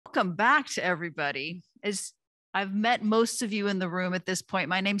Welcome back to everybody. As I've met most of you in the room at this point,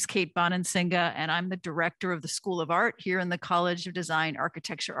 my name's Kate Bonansinga, and I'm the director of the School of Art here in the College of Design,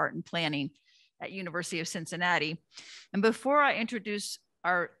 Architecture, Art, and Planning at University of Cincinnati. And before I introduce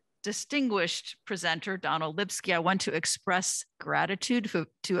our distinguished presenter, Donald Lipski, I want to express gratitude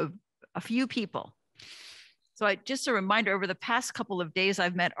to a few people. So just a reminder, over the past couple of days,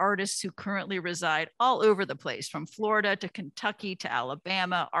 I've met artists who currently reside all over the place, from Florida to Kentucky to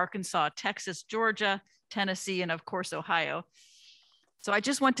Alabama, Arkansas, Texas, Georgia, Tennessee, and of course, Ohio. So I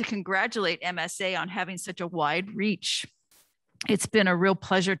just want to congratulate MSA on having such a wide reach. It's been a real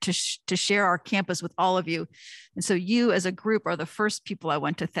pleasure to share our campus with all of you. And so you as a group are the first people I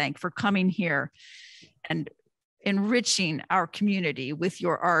want to thank for coming here and enriching our community with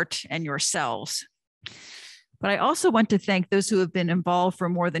your art and yourselves. But I also want to thank those who have been involved for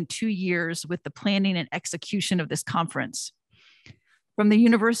more than 2 years with the planning and execution of this conference. From the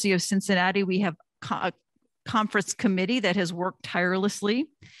University of Cincinnati, we have a conference committee that has worked tirelessly,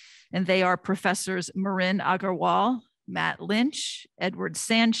 and they are Professors Marin Agarwal, Matt Lynch, Edward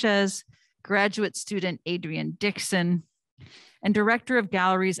Sanchez, graduate student Adrian Dixon, and Director of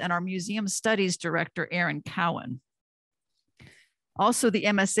Galleries and our Museum Studies Director, Aaron Cowan. Also, the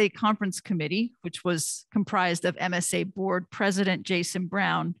MSA Conference Committee, which was comprised of MSA Board President Jason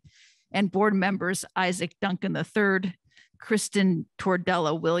Brown and board members Isaac Duncan III, Kristen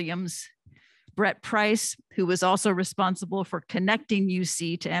Tordella Williams, Brett Price, who was also responsible for connecting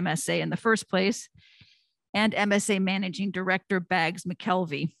UC to MSA in the first place, and MSA Managing Director Bags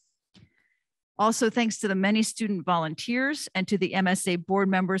McKelvey. Also, thanks to the many student volunteers and to the MSA board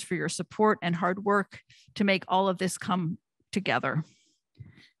members for your support and hard work to make all of this come together.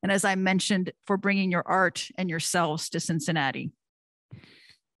 And as I mentioned, for bringing your art and yourselves to Cincinnati.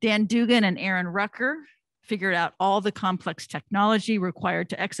 Dan Dugan and Aaron Rucker figured out all the complex technology required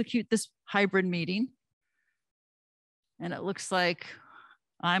to execute this hybrid meeting. And it looks like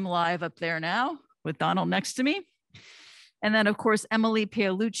I'm live up there now with Donald next to me. And then of course, Emily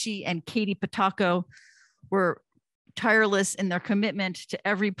Paolucci and Katie Pataco were tireless in their commitment to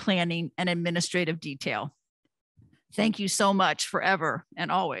every planning and administrative detail. Thank you so much forever and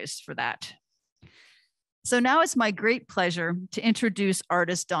always for that. So now it's my great pleasure to introduce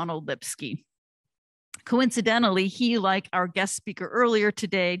artist Donald Lipski. Coincidentally, he, like our guest speaker earlier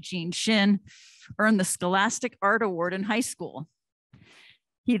today, Jean Shin, earned the Scholastic Art Award in high school.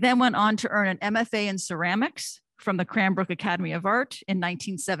 He then went on to earn an MFA in ceramics from the Cranbrook Academy of Art in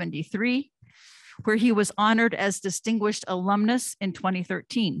 1973, where he was honored as Distinguished Alumnus in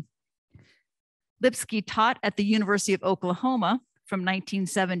 2013. Lipski taught at the University of Oklahoma from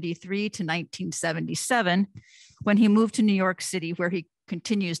 1973 to 1977, when he moved to New York City, where he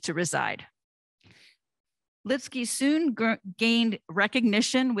continues to reside. Lipski soon gained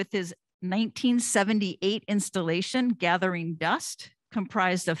recognition with his 1978 installation, Gathering Dust,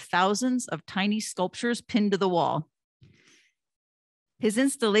 comprised of thousands of tiny sculptures pinned to the wall. His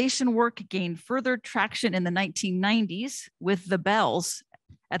installation work gained further traction in the 1990s with The Bells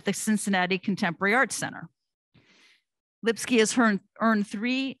at the Cincinnati Contemporary Arts Center. Lipski has earned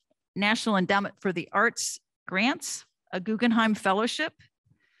 3 National Endowment for the Arts grants, a Guggenheim Fellowship,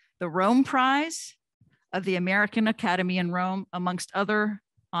 the Rome Prize of the American Academy in Rome, amongst other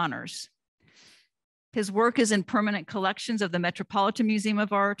honors. His work is in permanent collections of the Metropolitan Museum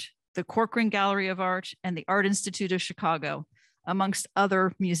of Art, the Corcoran Gallery of Art, and the Art Institute of Chicago, amongst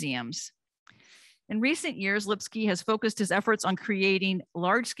other museums. In recent years, Lipski has focused his efforts on creating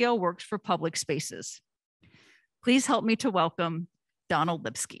large-scale works for public spaces. Please help me to welcome Donald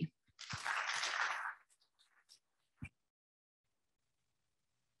Lipski.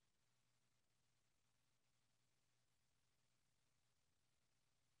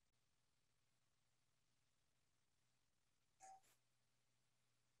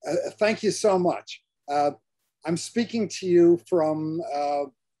 Thank you so much. I'm speaking to you from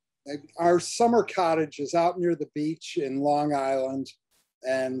our summer cottage is out near the beach in Long Island,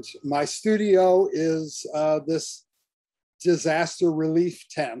 and my studio is this disaster relief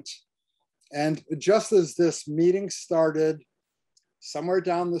tent. And just as this meeting started, somewhere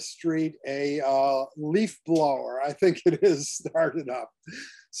down the street, a leaf blower, I think it is, started up.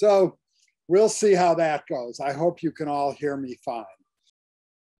 So we'll see how that goes. I hope you can all hear me fine.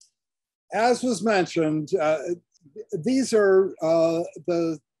 As was mentioned, these are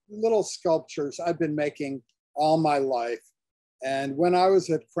the little sculptures I've been making all my life. And when I was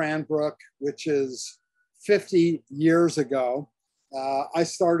at Cranbrook, which is 50 years ago, I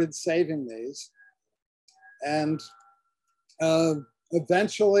started saving these. And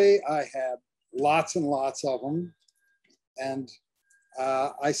eventually I had lots and lots of them. And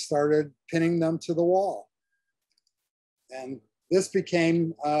I started pinning them to the wall. And this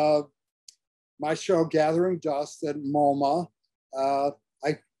became my show, Gathering Dust, at MoMA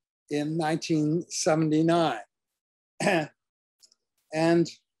in 1979. And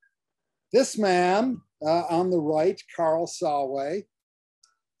this man on the right, Carl Salway,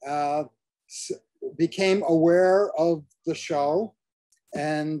 became aware of the show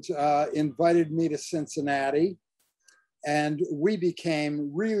and invited me to Cincinnati. And we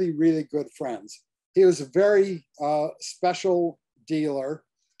became really, really good friends. He was a very special dealer.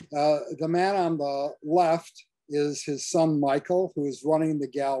 The man on the left is his son, Michael, who is running the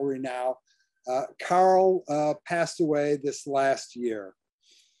gallery now. Carl passed away this last year.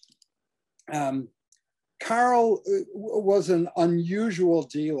 Carl was an unusual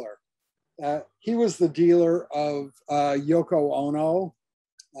dealer. He was the dealer of Yoko Ono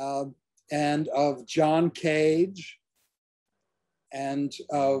and of John Cage and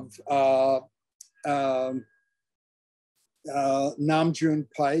of Nam June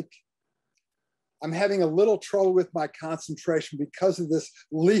Paik. I'm having a little trouble with my concentration because of this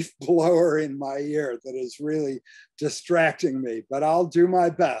leaf blower in my ear that is really distracting me, but I'll do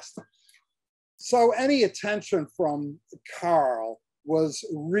my best. So any attention from Carl was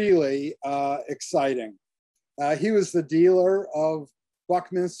really exciting. He was the dealer of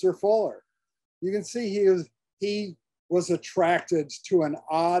Buckminster Fuller. You can see he was attracted to an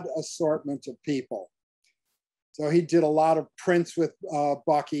odd assortment of people. So he did a lot of prints with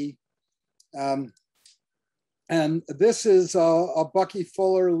Bucky. And this is a Bucky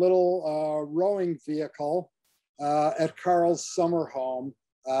Fuller little rowing vehicle at Carl's summer home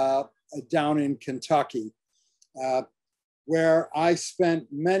down in Kentucky, where I spent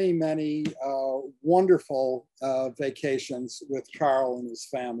many, many wonderful vacations with Carl and his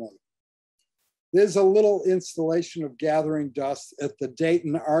family. There's a little installation of Gathering Dust at the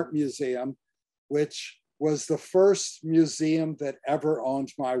Dayton Art Museum, which was the first museum that ever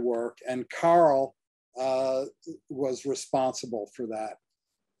owned my work, and Carl was responsible for that.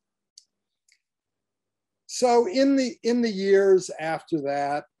 So in the years after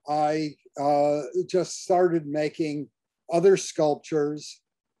that, I just started making other sculptures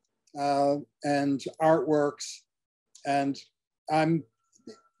and artworks, and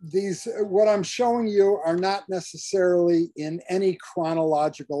what I'm showing you are not necessarily in any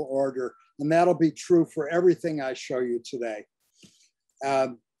chronological order, and that'll be true for everything I show you today.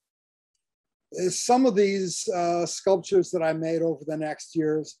 Some of these sculptures that I made over the next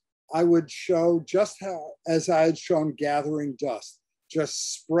years, I would show just how, as I had shown Gathering Dust,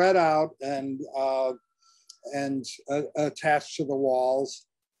 just spread out and attached to the walls.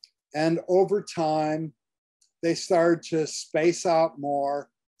 And over time, they started to space out more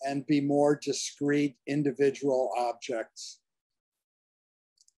and be more discrete individual objects.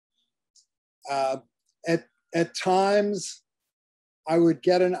 At times, I would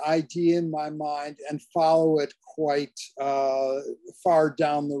get an idea in my mind and follow it quite far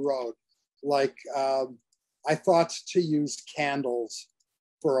down the road. Like I thought to use candles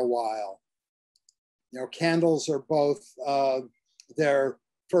for a while. You know, candles are both, they're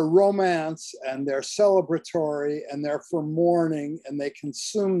for romance and they're celebratory and they're for mourning and they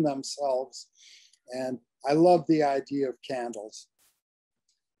consume themselves. And I love the idea of candles.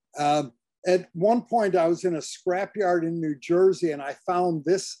 At one point, I was in a scrapyard in New Jersey and I found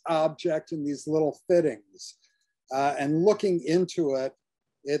this object in these little fittings. And looking into it,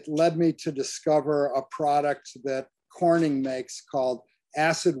 it led me to discover a product that Corning makes called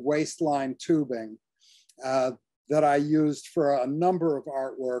acid waistline tubing that I used for a number of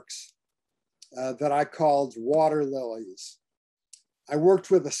artworks that I called water lilies. I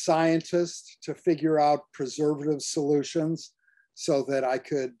worked with a scientist to figure out preservative solutions so that I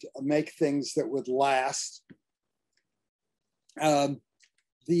could make things that would last.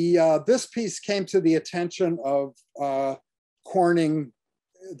 This piece came to the attention of Corning,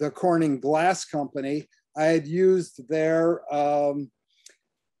 the Corning Glass Company. I had used their,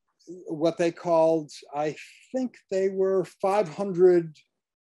 what they called, I think they were 500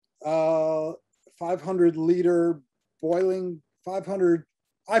 liter boiling, 500,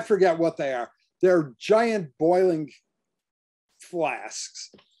 I forget what they are. They're giant boiling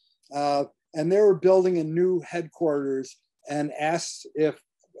flasks. And they were building a new headquarters and asked if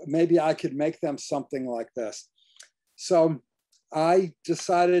maybe I could make them something like this. So I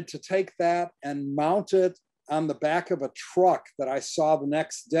decided to take that and mount it on the back of a truck that I saw the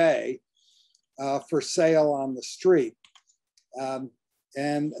next day for sale on the street.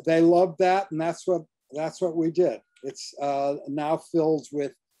 And they loved that, and that's what we did. It's now filled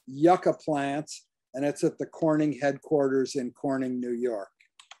with yucca plants and it's at the Corning headquarters in Corning, New York.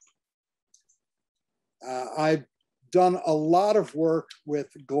 I've done a lot of work with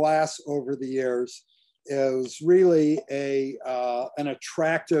glass over the years. It was really an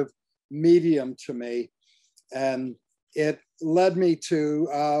attractive medium to me, and it led me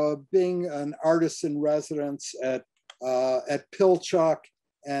to being an artist in residence at Pilchuck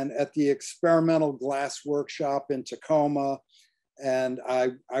and at the Experimental Glass Workshop in Tacoma. And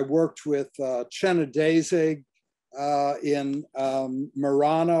I worked with Chenna Dazig in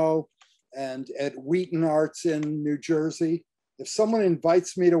Murano and at Wheaton Arts in New Jersey. If someone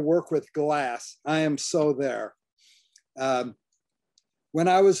invites me to work with glass, I am so there. When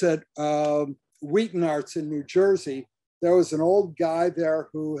I was at Wheaton Arts in New Jersey, there was an old guy there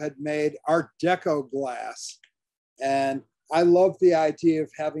who had made Art Deco glass. And I loved the idea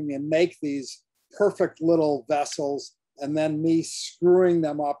of having him make these perfect little vessels and then me screwing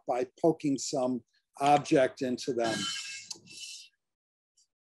them up by poking some object into them.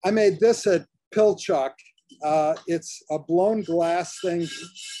 I made this at Pilchuck. It's a blown glass thing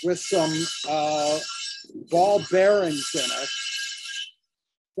with some ball bearings in it.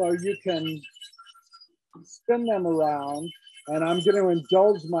 So you can spin them around, and I'm going to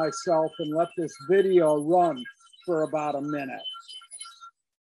indulge myself and let this video run for about a minute.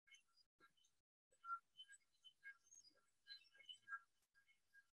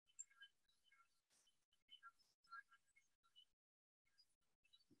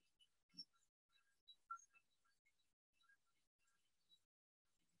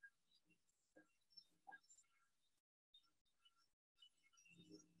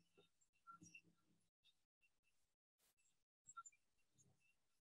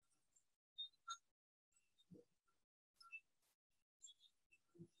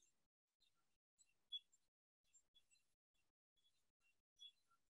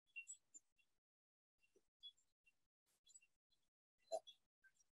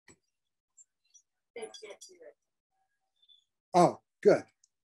 Oh, good.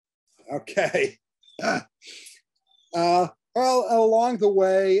 Okay. Well, along the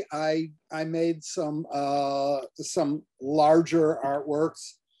way, I made some larger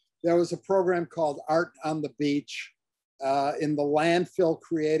artworks. There was a program called Art on the Beach in the landfill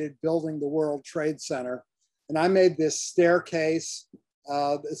created building the World Trade Center. And I made this staircase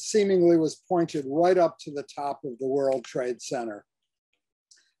that seemingly was pointed right up to the top of the World Trade Center.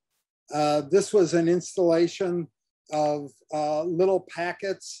 This was an installation of little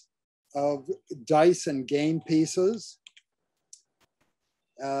packets of dice and game pieces.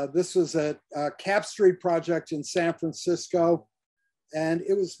 This was at Cap Street Project in San Francisco, and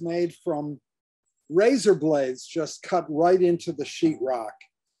it was made from razor blades just cut right into the sheetrock.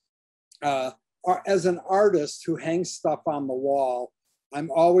 As an artist who hangs stuff on the wall, I'm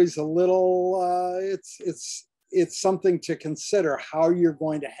always a little, it's something to consider how you're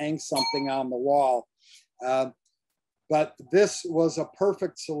going to hang something on the wall. But this was a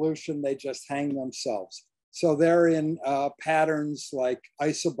perfect solution. They just hang themselves. So they're in patterns like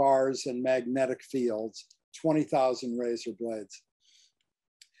isobars and magnetic fields, 20,000 razor blades.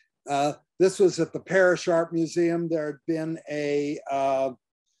 This was at the Parish Art Museum. There had been a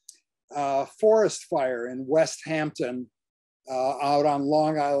forest fire in West Hampton out on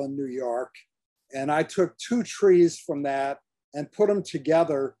Long Island, New York. And I took 2 trees from that and put them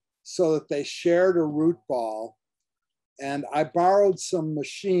together so that they shared a root ball. And I borrowed some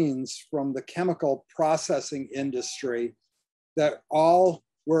machines from the chemical processing industry that all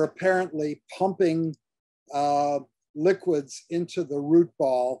were apparently pumping liquids into the root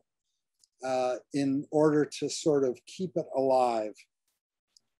ball in order to sort of keep it alive.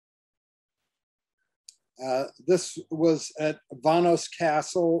 This was at Vanos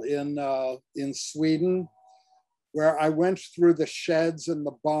Castle in Sweden, where I went through the sheds and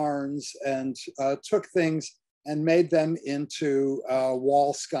the barns and took things and made them into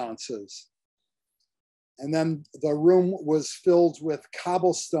wall sconces. And then the room was filled with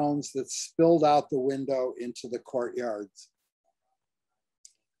cobblestones that spilled out the window into the courtyards.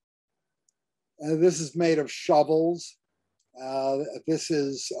 This is made of shovels. This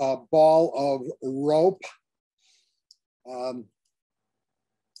is a ball of rope.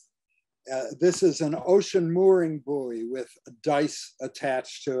 This is an ocean mooring buoy with dice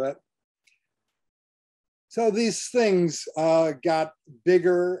attached to it. So these things got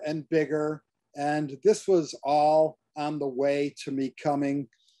bigger and bigger, and this was all on the way to becoming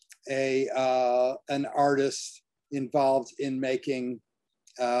an artist involved in making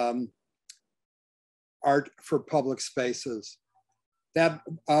art for public spaces. That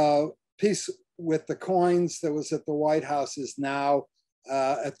piece with the coins that was at the White House is now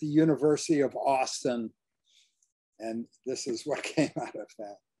at the University of Austin. And this is what came out of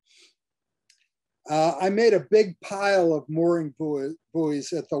that. I made a big pile of mooring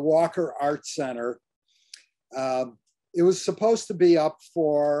buoys at the Walker Art Center. It was supposed to be up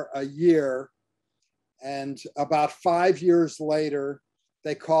for a year. And about 5 years later,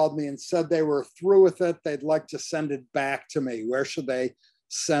 they called me and said they were through with it. They'd like to send it back to me. Where should they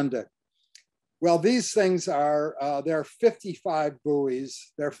send it? Well, these things are, there are 55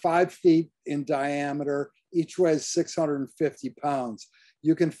 buoys. They're 5 feet in diameter. Each weighs 650 pounds.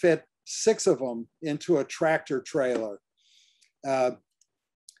 You can fit 6 of them into a tractor trailer.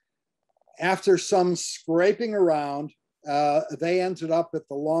 After some scraping around, they ended up at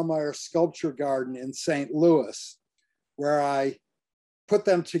the Lohmeyer Sculpture Garden in St. Louis, where I put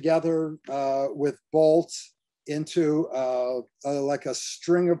them together with bolts into like a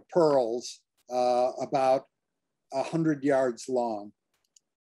string of pearls about 100 yards long.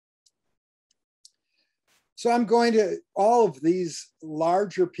 So I'm going to, all of these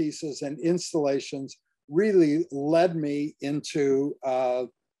larger pieces and installations really led me into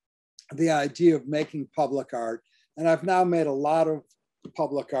the idea of making public art. And I've now made a lot of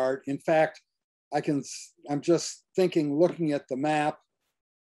public art. In fact, I'm just thinking, looking at the map,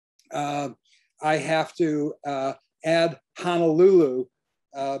 I have to add Honolulu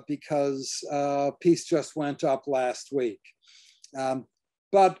because a piece just went up last week.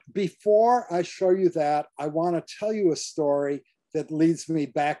 But before I show you that, I want to tell you a story that leads me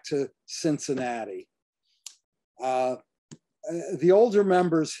back to Cincinnati. The older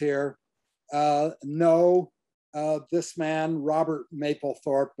members here know this man, Robert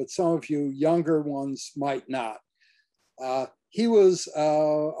Mapplethorpe, but some of you younger ones might not. He was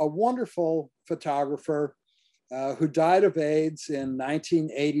a wonderful photographer who died of AIDS in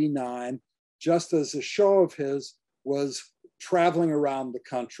 1989, just as a show of his was traveling around the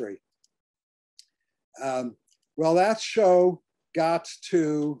country. Well, that show got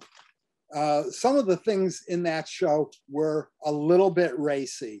to, some of the things in that show were a little bit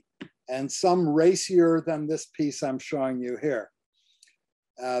racy, and some racier than this piece I'm showing you here.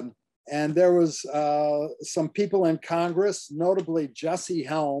 And there was some people in Congress, notably Jesse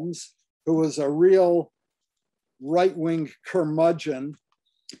Helms, who was a real right-wing curmudgeon,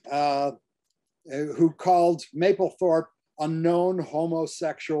 who called Mapplethorpe a known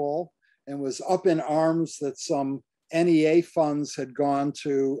homosexual and was up in arms that some NEA funds had gone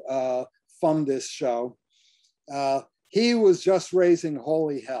to fund this show. He was just raising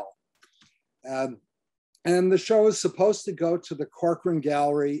holy hell. And the show is supposed to go to the Corcoran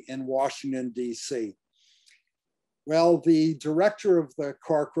Gallery in Washington, D.C. Well, the director of the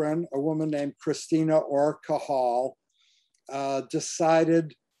Corcoran, a woman named Christina Orca Hall,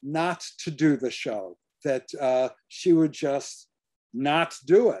 decided not to do the show, that she would just not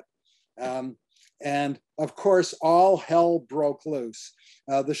do it. And of course, all hell broke loose.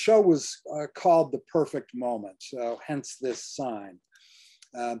 The show was called The Perfect Moment, so hence this sign.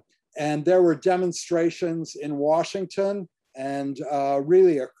 And there were demonstrations in Washington and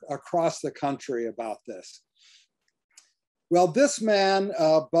really across the country about this. Well, this man,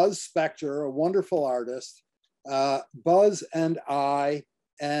 Buzz Spector, a wonderful artist, Buzz and I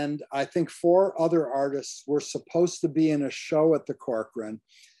think 4 other artists were supposed to be in a show at the Corcoran,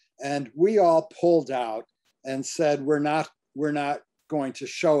 and we all pulled out and said, we're not going to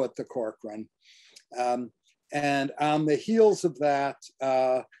show at the Corcoran. And on the heels of that,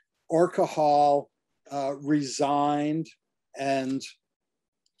 Orca Hall resigned, and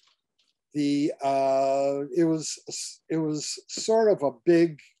it was sort of a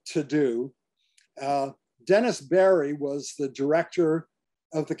big to-do. Dennis Berry was the director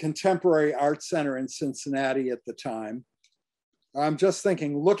of the Contemporary Art Center in Cincinnati at the time. I'm just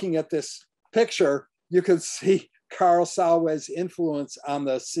thinking, looking at this picture, you could see Carl Salwe's influence on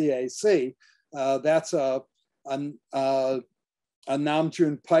the CAC. That's a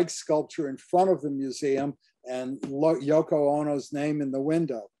Namjoon Pike sculpture in front of the museum and Yoko Ono's name in the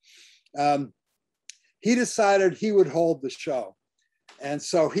window. He decided he would hold the show. And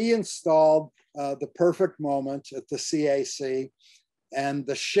so he installed The Perfect Moment at the CAC, and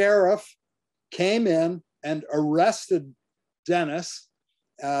the sheriff came in and arrested Dennis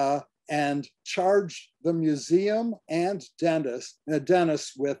and charged the museum and Dennis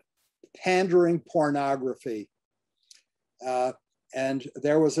with pandering pornography. And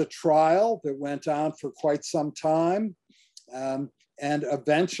there was a trial that went on for quite some time. And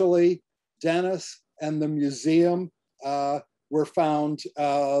eventually Dennis and the museum were found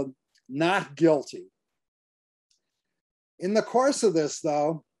not guilty. In the course of this,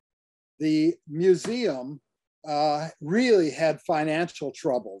 though, the museum really had financial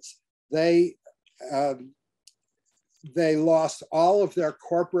troubles. They lost all of their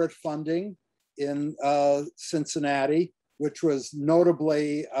corporate funding in Cincinnati, which was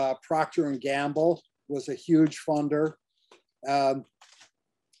notably Procter & Gamble was a huge funder.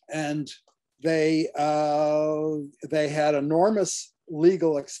 And they had enormous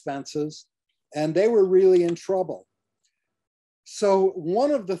legal expenses, and they were really in trouble. So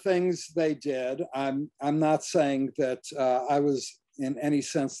one of the things they did, I'm not saying that I was in any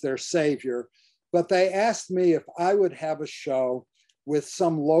sense their savior, but they asked me if I would have a show with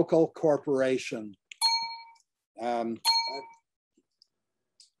some local corporation. The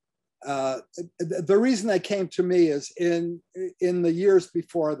reason they came to me is in the years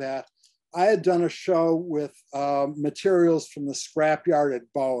before that, I had done a show with materials from the scrapyard at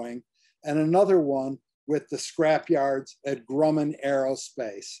Boeing and another one with the scrapyards at Grumman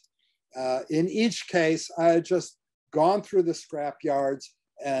Aerospace. In each case, I had just gone through the scrapyards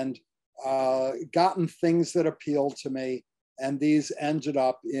and gotten things that appealed to me, and these ended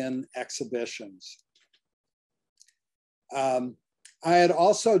up in exhibitions. I had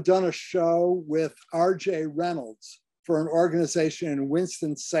also done a show with R.J. Reynolds for an organization in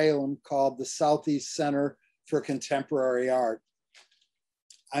Winston-Salem called the Southeast Center for Contemporary Art.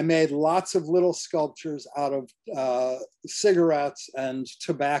 I made lots of little sculptures out of cigarettes and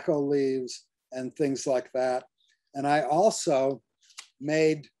tobacco leaves and things like that. And I also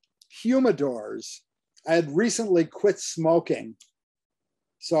made humidors. I had recently quit smoking.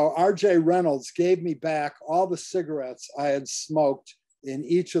 So R.J. Reynolds gave me back all the cigarettes I had smoked in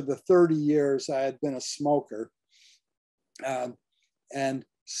each of the 30 years I had been a smoker. And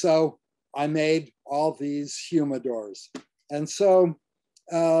so I made all these humidors. And so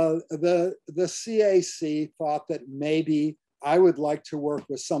the CAC thought that maybe I would like to work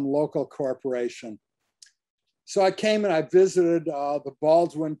with some local corporation. So I came and I visited the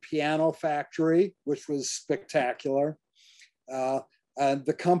Baldwin Piano Factory, which was spectacular. And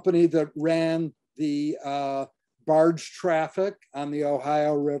the company that ran the barge traffic on the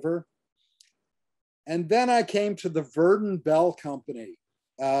Ohio River. And then I came to the Verdon Bell Company,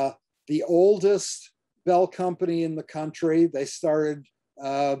 the oldest bell company in the country. They started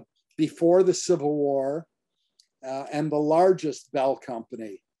before the Civil War, and the largest bell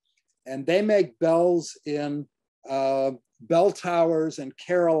company. And they make bells in bell towers and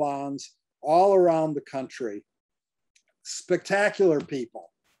carillons all around the country. Spectacular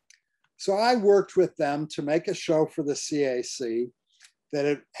people. So I worked with them to make a show for the CAC that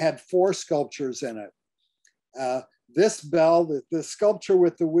it had 4 sculptures in it. This bell, the sculpture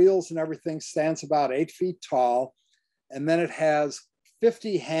with the wheels and everything, stands about 8 feet tall. And then it has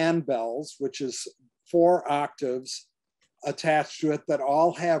 50 handbells, which is 4 octaves attached to it that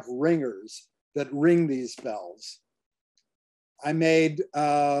all have ringers that ring these bells. I made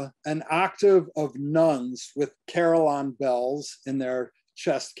an octave of nuns with carillon bells in their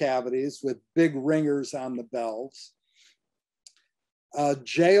chest cavities with big ringers on the bells. A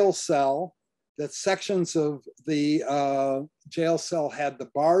jail cell, that sections of the jail cell had the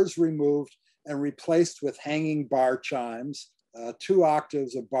bars removed and replaced with hanging bar chimes, 2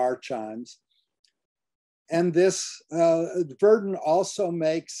 octaves of bar chimes. And this, Verdon also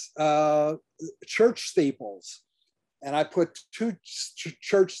makes church steeples. And I put 2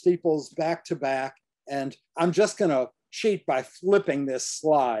 church steeples back to back. And I'm just gonna cheat by flipping this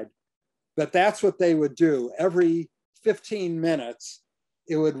slide. But that's what they would do. Every 15 minutes,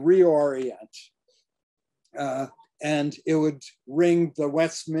 it would reorient. And it would ring the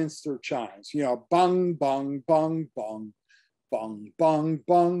Westminster chimes, you know, bung, bung, bung, bung, bung, bung,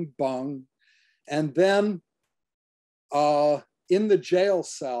 bung, bung. And then in the jail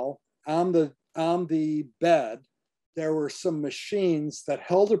cell, on the bed, there were some machines that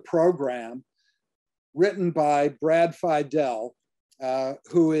held a program written by Brad Fidel,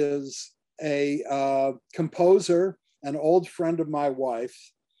 who is a composer, an old friend of my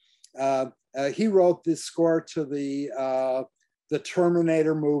wife's. He wrote the score to the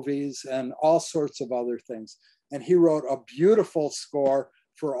Terminator movies and all sorts of other things. And he wrote a beautiful score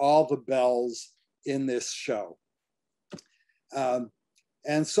for all the bells in this show.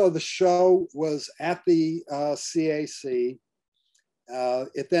 And so the show was at the CAC.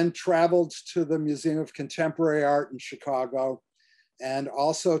 It then traveled to the Museum of Contemporary Art in Chicago and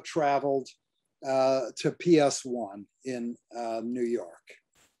also traveled to PS1 in New York.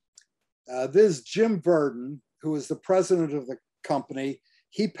 This is Jim Verdon, who is the president of the company.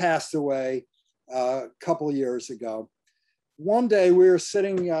 He passed away a couple of years ago. One day we were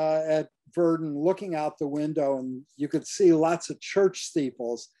sitting at Verdon looking out the window and you could see lots of church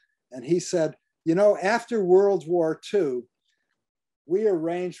steeples. And he said, You know, after World War II, we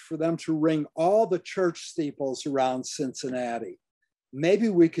arranged for them to ring all the church steeples around Cincinnati. Maybe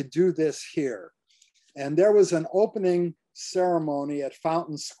we could do this here. And there was an opening ceremony at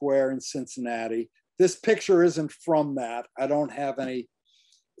Fountain Square in Cincinnati. This picture isn't from that. I don't have any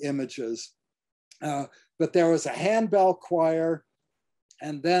images. But there was a handbell choir.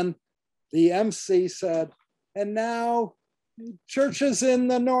 And then the MC said, and now churches in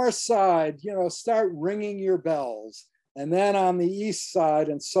the north side, you know, start ringing your bells. And then on the east side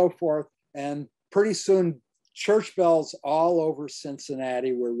and so forth. And pretty soon, church bells all over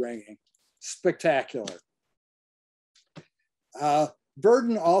Cincinnati were ringing. Spectacular.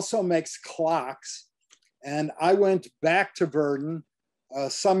 Verdon also makes clocks. And I went back to Verdon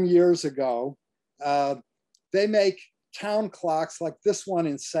some years ago. They make town clocks like this one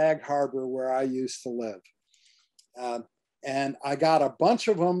in Sag Harbor, where I used to live. And I got a bunch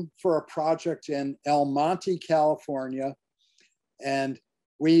of them for a project in El Monte, California. And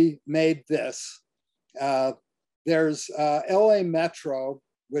we made this. There's LA Metro,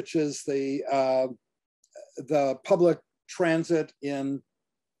 which is the public transit in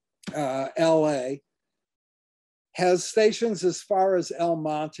LA, has stations as far as El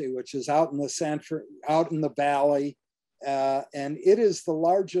Monte, which is out in the valley. And it is the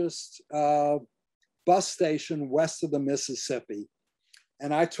largest bus station west of the Mississippi.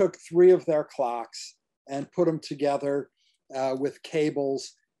 And I took 3 of their clocks and put them together with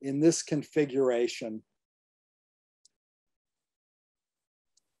cables in this configuration.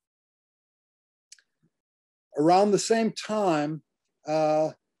 Around the same time,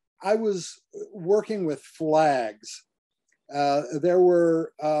 I was working with flags. There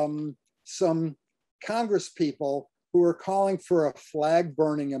were some Congress people who were calling for a flag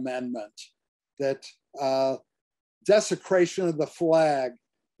burning amendment that desecration of the flag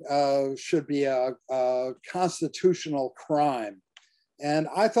should be a constitutional crime. And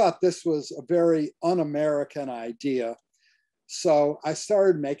I thought this was a very un-American idea. So I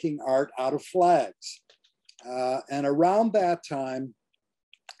started making art out of flags. And around that time,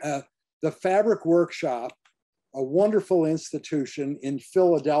 the Fabric Workshop, a wonderful institution in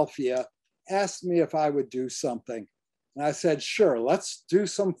Philadelphia, asked me if I would do something. And I said, sure, let's do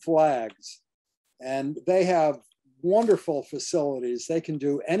some flags. And they have wonderful facilities. They can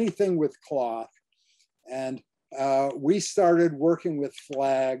do anything with cloth. And we started working with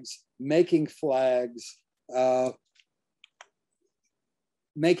flags, making flags,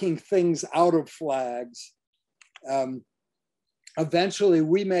 making things out of flags. Eventually,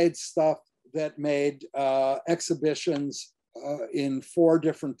 we made stuff that made exhibitions in 4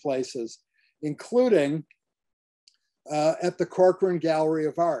 different places, including at the Corcoran Gallery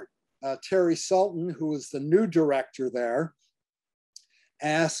of Art. Terry Sultan, who was the new director there,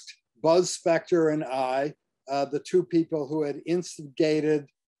 asked Buzz Spector and I, the 2 people who had instigated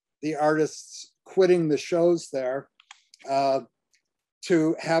the artists quitting the shows there,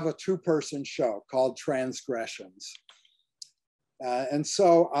 to have a 2-person show called Transgressions. And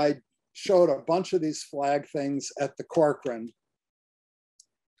so I showed a bunch of these flag things at the Corcoran.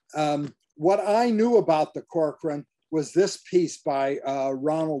 What I knew about the Corcoran was this piece by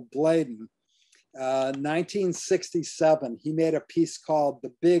Ronald Bladen, 1967. He made a piece called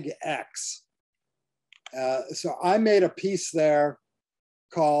The Big X. So I made a piece there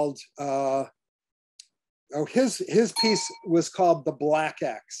called, his piece was called The Black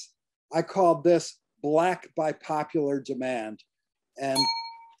X. I called this Black by Popular Demand. And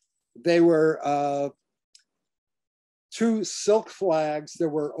they were 2 silk flags that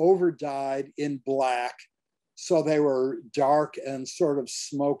were over-dyed in black. So they were dark and sort of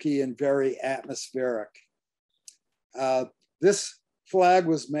smoky and very atmospheric. This flag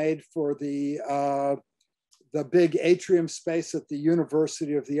was made for the big atrium space at the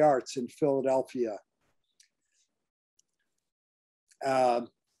University of the Arts in Philadelphia.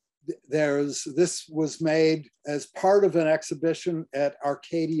 This was made as part of an exhibition at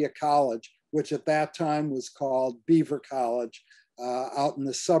Arcadia College, which at that time was called Beaver College, out in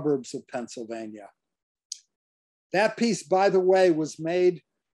the suburbs of Pennsylvania. That piece, by the way, was made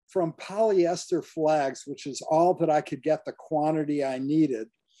from polyester flags, which is all that I could get the quantity I needed.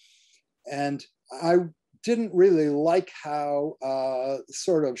 And I didn't really like how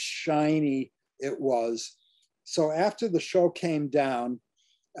sort of shiny it was. So after the show came down,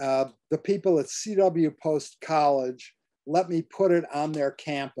 the people at C.W. Post College let me put it on their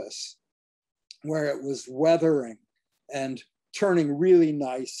campus where it was weathering and turning really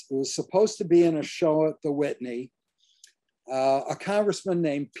nice. It was supposed to be in a show at the Whitney. A congressman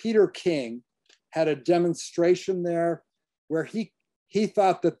named Peter King had a demonstration there where he he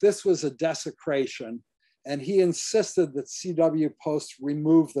thought that this was a desecration, and he insisted that CW Post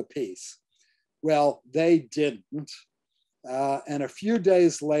remove the piece. Well, they didn't. And a few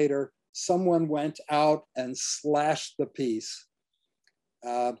days later, someone went out and slashed the piece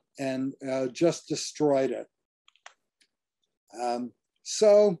and just destroyed it.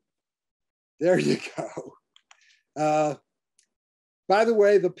 So there you go. By the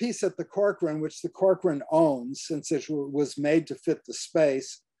way, the piece at the Corcoran, which the Corcoran owns, since it was made to fit the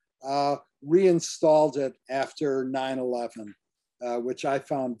space, reinstalled it after 9/11, which I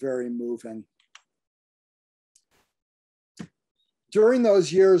found very moving. During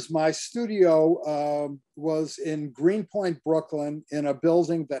those years, my studio was in Greenpoint, Brooklyn, in a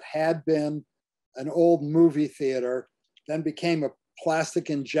building that had been an old movie theater, then became a plastic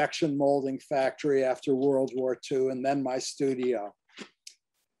injection molding factory after World War II, and then my studio.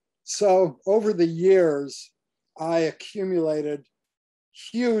 So over the years, I accumulated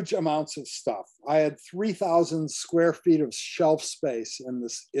huge amounts of stuff. I had 3,000 square feet of shelf space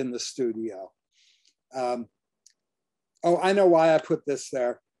in the studio. Oh, I know why I put this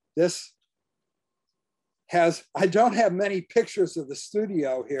there. This has, I don't have many pictures of the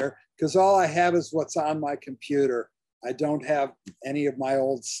studio here because all I have is what's on my computer. I don't have any of my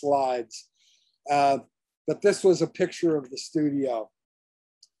old slides. But this was a picture of the studio.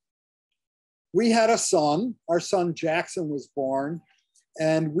 We had a son. Our son Jackson was born,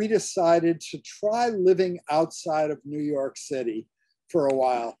 and we decided to try living outside of New York City for a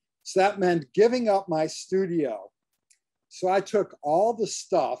while. So that meant giving up my studio. So I took all the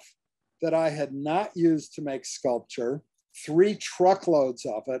stuff that I had not used to make sculpture, 3 truckloads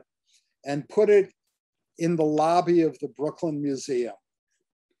of it, and put it in the lobby of the Brooklyn Museum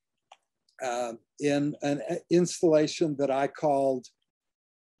in an installation that I called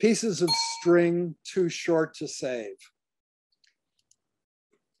Pieces of String Too Short to Save.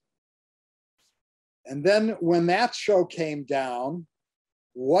 And then when that show came down,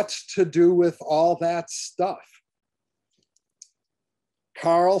 what to do with all that stuff?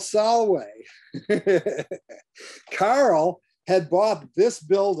 Carl Salway. Carl had bought this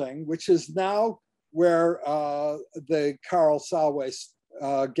building, which is now where the Carl Salway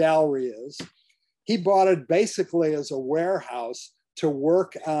gallery is. He bought it basically as a warehouse to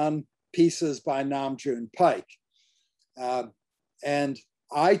work on pieces by Namjoon Pike. And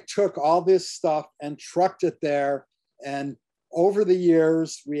I took all this stuff and trucked it there. And over the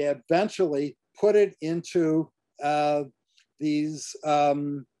years, we eventually put it into these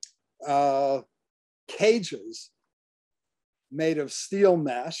cages made of steel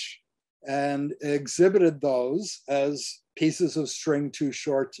mesh and exhibited those as pieces of string too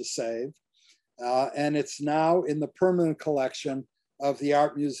short to save. And it's now in the permanent collection of the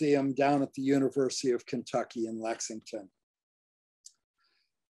Art Museum down at the University of Kentucky in Lexington.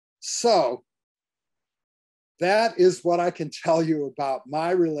 So that is what I can tell you about my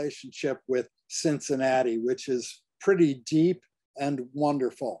relationship with Cincinnati, which is pretty deep and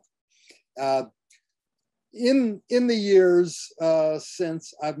wonderful. In the years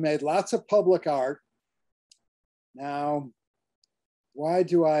since, I've made lots of public art. Now, why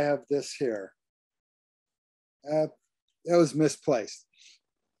do I have this here? That was misplaced.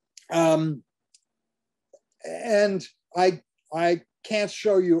 And I can't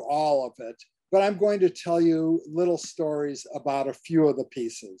show you all of it, but I'm going to tell you little stories about a few of the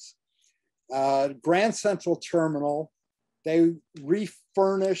pieces. Grand Central Terminal, they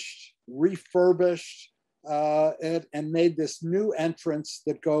refurbished it and made this new entrance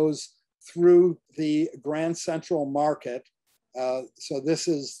that goes through the Grand Central Market. So this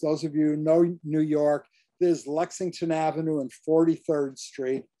is, those of you who know New York, this is Lexington Avenue and 43rd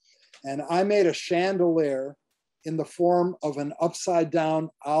Street. And I made a chandelier in the form of an upside down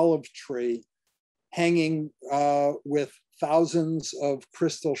olive tree hanging with thousands of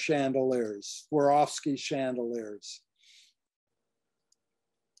crystal chandeliers, Swarovski chandeliers.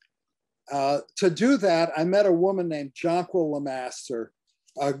 To do that, I met a woman named Jonquil Lemaster,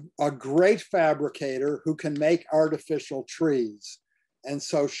 a great fabricator who can make artificial trees. And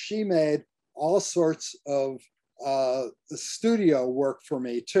so she made all sorts of studio work for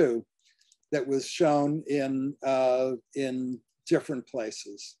me too, that was shown in different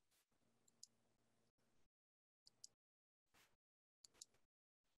places.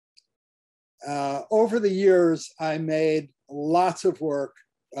 Over the years, I made lots of work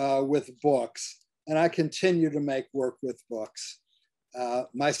with books, and I continue to make work with books.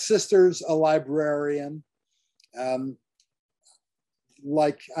 My sister's a librarian.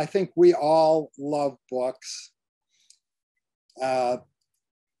 Like, I think we all love books.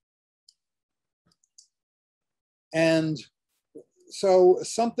 And so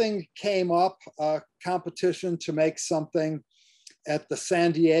something came up, a competition to make something at the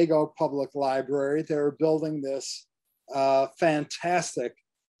San Diego Public Library. They were building this fantastic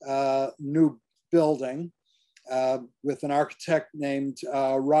new building with an architect named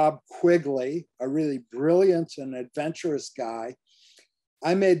Rob Quigley, a really brilliant and adventurous guy.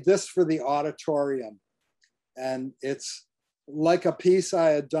 I made this for the auditorium, and it's like a piece I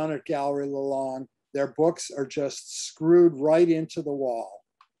had done at Gallery Lalonde. Their books are just screwed right into the wall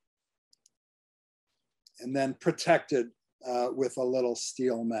and then protected with a little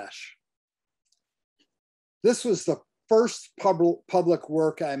steel mesh. This was the first public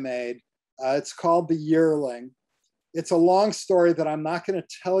work I made. It's called The Yearling. It's a long story that I'm not going to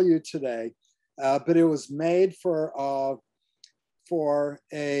tell you today, but it was made for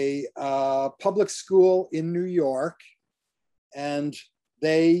a public school in New York, and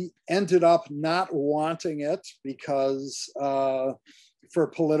they ended up not wanting it because for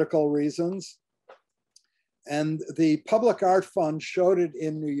political reasons. And the Public Art Fund showed it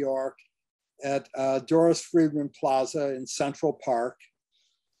in New York at Doris Friedman Plaza in Central Park.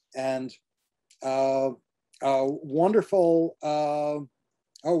 And a wonderful,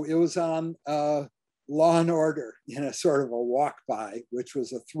 it was on Law and Order, sort of a walk by, which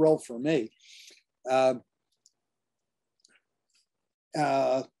was a thrill for me. A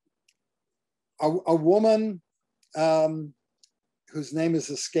woman whose name is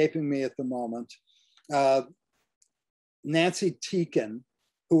escaping me at the moment, Nancy Teakin,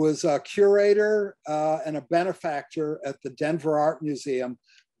 who was a curator and a benefactor at the Denver Art Museum,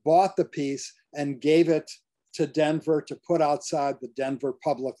 bought the piece and gave it to Denver to put outside the Denver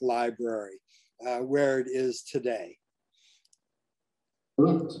Public Library, where it is today.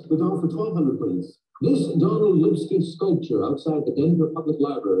 Correct, but now for 1,200, please. This Donald Lipski sculpture outside the Denver Public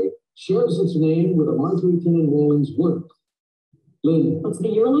Library shares its name with a Marjorie Kinnan Walling's work. Lynn. What's the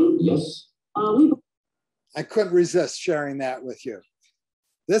yearling? Yes. I couldn't resist sharing that with you.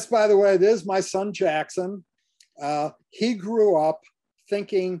 This, by the way, this is my son Jackson. He grew up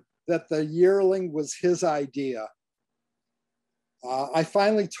thinking that the yearling was his idea. I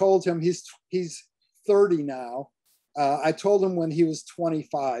finally told him, he's 30 now. I told him when he was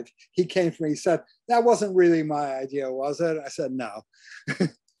 25, he came to me, he said, that wasn't really my idea, was it? I said, no.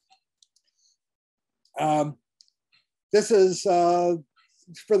 This is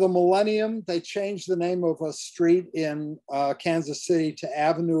for the millennium. They changed the name of a street in Kansas City to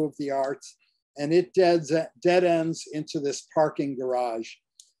Avenue of the Arts, and it dead ends into this parking garage.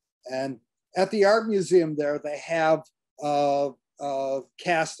 And at the art museum there, they have a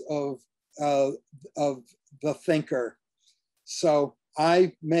cast of the Thinker. So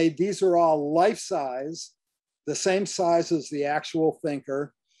I made, these are all life size, the same size as the actual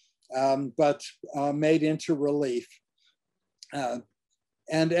Thinker, but made into relief.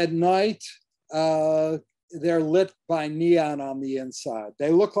 And at night, they're lit by neon on the inside. They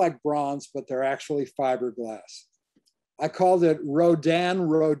look like bronze, but they're actually fiberglass. I called it Rodan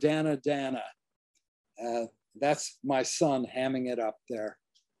Rodana Dana. That's my son hamming it up there.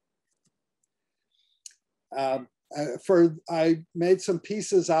 I made some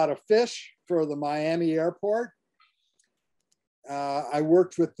pieces out of fish for the Miami airport. I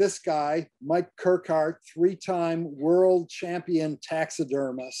worked with this guy, Mike Kirkhart, 3-time world champion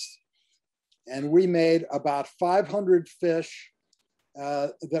taxidermist. And we made about 500 fish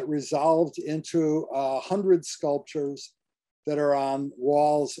that resolved into 100 sculptures that are on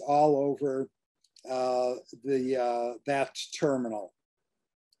walls all over that terminal.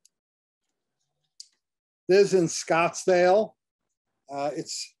 This is in Scottsdale.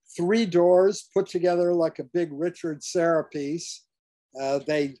 It's 3 doors put together like a big Richard Serra piece.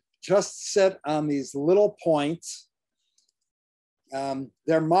 They just sit on these little points.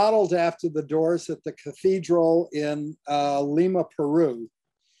 They're modeled after the doors at the cathedral in Lima, Peru.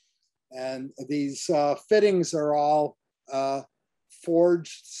 And these fittings are all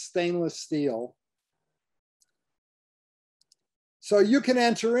forged stainless steel. So you can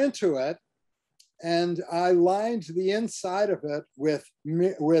enter into it. And I lined the inside of it with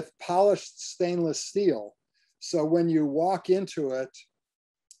polished stainless steel. So when you walk into it,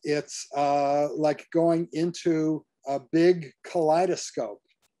 it's like going into a big kaleidoscope.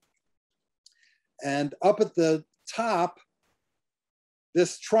 And up at the top,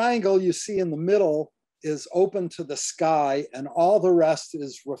 this triangle you see in the middle is open to the sky, and all the rest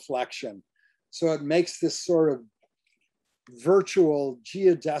is reflection. So it makes this sort of virtual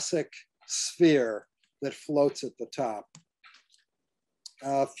geodesic sphere that floats at the top.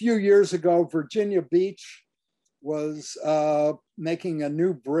 A few years ago, Virginia Beach was making a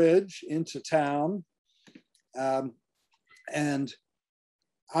new bridge into town. And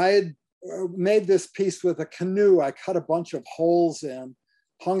I had made this piece with a canoe. I cut a bunch of holes in,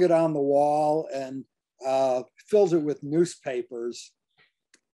 hung it on the wall, and filled it with newspapers.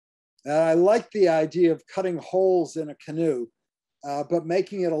 And I liked the idea of cutting holes in a canoe, but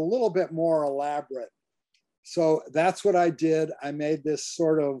making it a little bit more elaborate. So that's what I did. I made this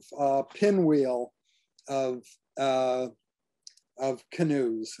sort of pinwheel of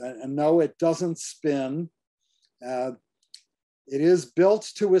canoes. And no, it doesn't spin. It is built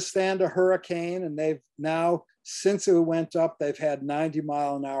to withstand a hurricane, and they've now, since it went up, they've had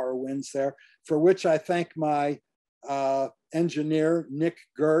 90-mile-an-hour winds there, for which I thank my engineer, Nick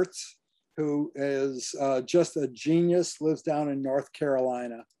Gertz, who is just a genius, lives down in North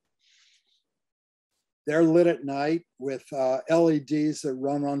Carolina. They're lit at night with LEDs that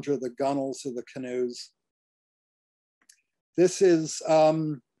run under the gunnels of the canoes. This is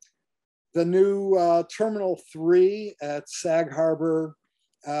the new Terminal 3 at Sag Harbor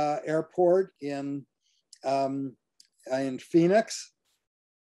Airport in Phoenix.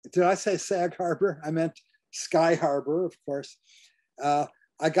 Did I say Sag Harbor? I meant Sky Harbor, of course.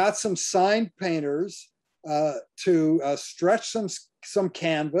 I got some sign painters to stretch some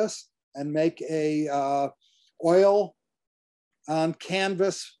canvas and make a oil on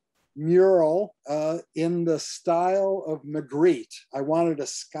canvas mural in the style of Magritte. I wanted a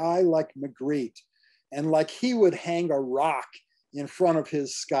sky like Magritte, and like he would hang a rock in front of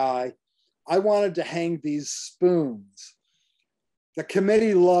his sky, I wanted to hang these spoons. The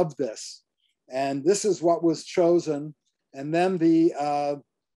committee loved this, and this is what was chosen. And then they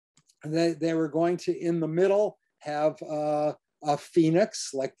were going to, in the middle, have a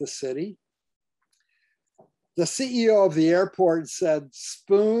phoenix, like the city. The CEO of the airport said,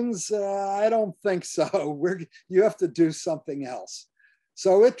 spoons, I don't think so. You have to do something else.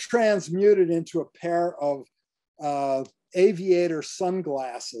 So it transmuted into a pair of aviator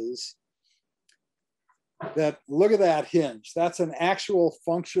sunglasses that, look at that hinge. That's an actual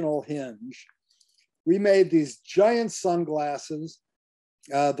functional hinge. We made these giant sunglasses.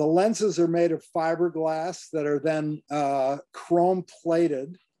 The lenses are made of fiberglass that are then chrome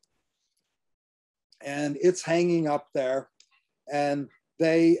plated, and it's hanging up there. And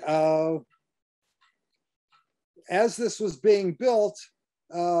they, as this was being built,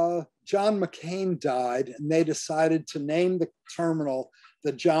 John McCain died, and they decided to name the terminal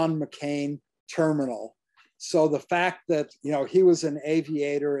the John McCain Terminal. So the fact that, you know, he was an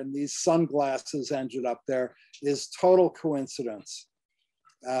aviator and these sunglasses ended up there is total coincidence.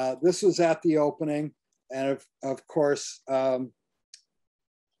 This was at the opening, and of course, I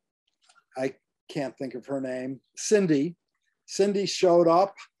can't think of her name, Cindy. Cindy showed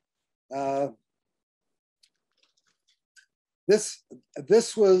up. This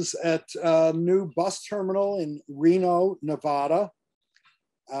was at a new bus terminal in Reno, Nevada.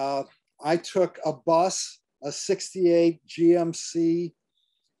 I took a bus, a 68 GMC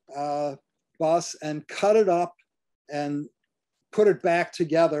bus, and cut it up and put it back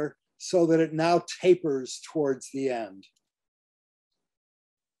together so that it now tapers towards the end.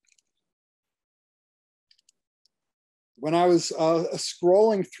 When I was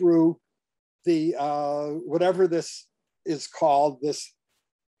scrolling through the, whatever this is called, this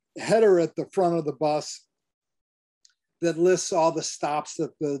header at the front of the bus that lists all the stops,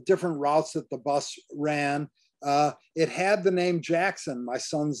 that the different routes that the bus ran, it had the name Jackson, my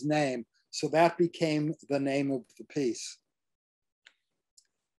son's name. So that became the name of the piece.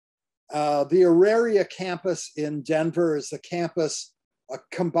 The Auraria campus in Denver is a campus, a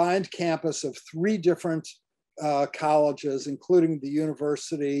combined campus of 3 different colleges, including the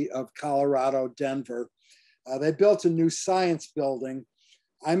University of Colorado, Denver. They built a new science building.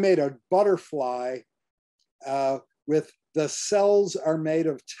 I made a butterfly with the cells are made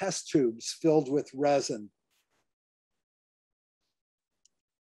of test tubes filled with resin.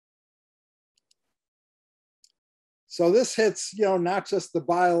 So this hits, you know, not just the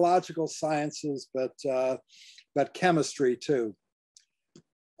biological sciences, but chemistry too.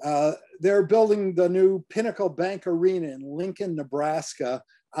 They're building the new Pinnacle Bank Arena in Lincoln, Nebraska,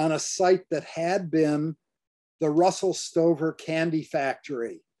 on a site that had been the Russell Stover Candy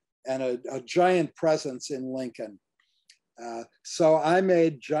Factory and a giant presence in Lincoln. So I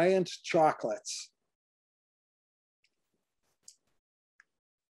made giant chocolates.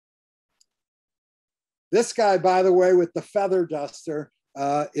 This guy, by the way, with the feather duster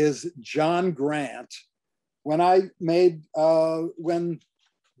is John Grant. When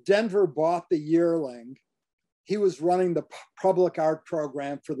Denver bought the Yearling, he was running the public art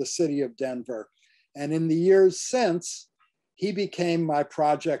program for the city of Denver. And in the years since, he became my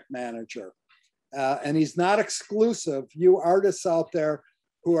project manager. And he's not exclusive. You artists out there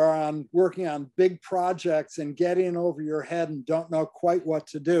who are working on big projects and getting over your head and don't know quite what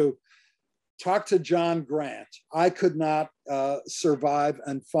to do, talk to John Grant. I could not survive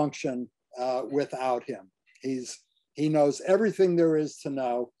and function without him. He knows everything there is to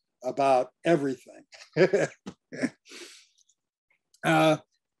know about everything.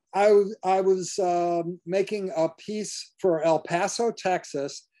 I was making a piece for El Paso,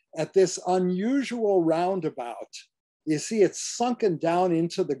 Texas, at this unusual roundabout. You see, it's sunken down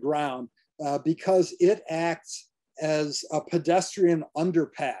into the ground because it acts as a pedestrian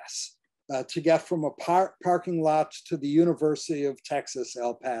underpass to get from a parking lot to the University of Texas,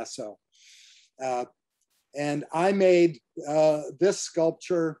 El Paso. And I made this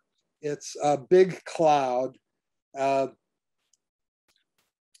sculpture. It's a big cloud.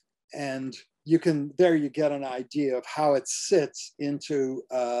 And there you get an idea of how it sits into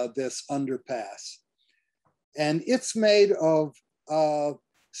this underpass. And it's made of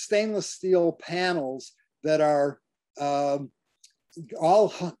stainless steel panels that are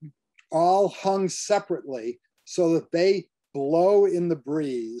all hung separately so that they blow in the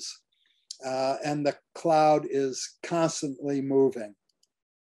breeze and the cloud is constantly moving.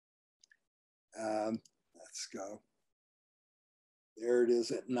 Let's go. There it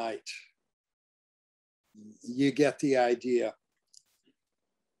is at night. You get the idea.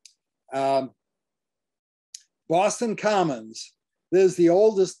 Boston Commons. This is the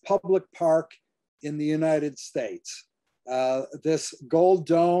oldest public park in the United States. This gold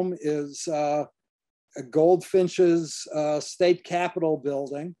dome is Goldfinch's state capitol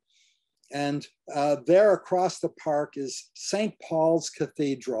building. And there across the park is St. Paul's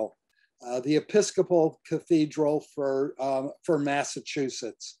Cathedral, the Episcopal Cathedral for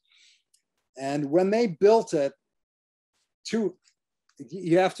Massachusetts. And when they built it, you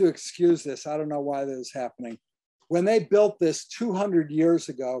have to excuse this, I don't know why this is happening. When they built this 200 years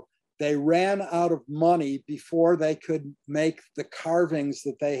ago, they ran out of money before they could make the carvings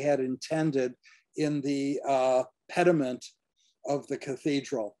that they had intended in the pediment of the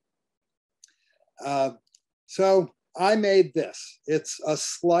cathedral. So I made this. It's a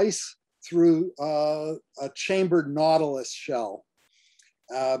slice through a chambered nautilus shell.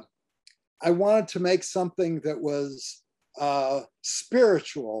 I wanted to make something that was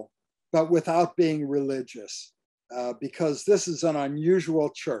spiritual, but without being religious, because this is an unusual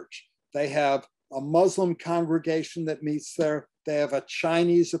church. They have a Muslim congregation that meets there. They have a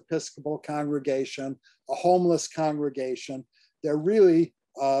Chinese Episcopal congregation, a homeless congregation. They're really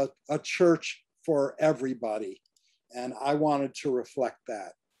a church for everybody. And I wanted to reflect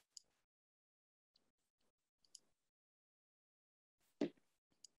that.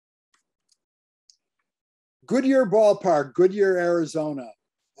 Goodyear Ballpark, Goodyear, Arizona.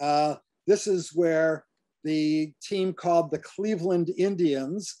 This is where the team called the Cleveland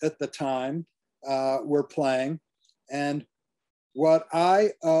Indians at the time were playing. And what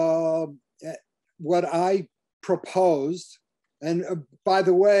I proposed, and by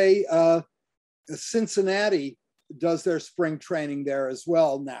the way, Cincinnati does their spring training there as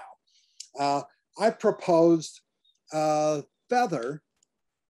well now. I proposed a feather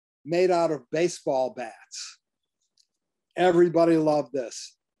made out of baseball bats. Everybody loved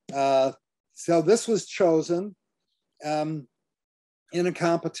this. So this was chosen in a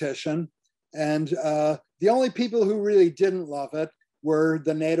competition. And the only people who really didn't love it were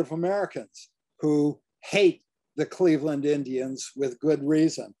the Native Americans, who hate the Cleveland Indians with good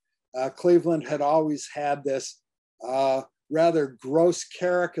reason. Cleveland had always had this rather gross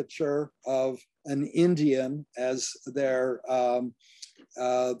caricature of an Indian as their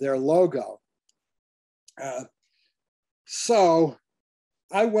logo. So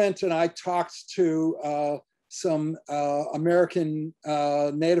I went and I talked to some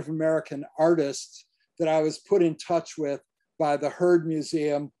Native American artists that I was put in touch with by the Heard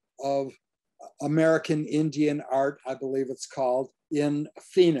Museum of American Indian Art, I believe it's called, in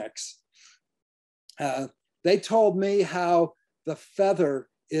Phoenix. They told me how the feather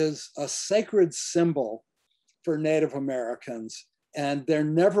is a sacred symbol for Native Americans, and they're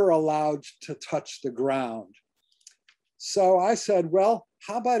never allowed to touch the ground. So I said, well,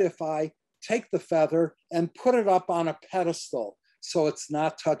 how about if I take the feather and put it up on a pedestal so it's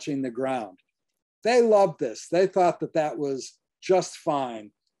not touching the ground? They loved this. They thought that that was just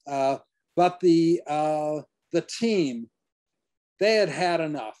fine. But the team, they had had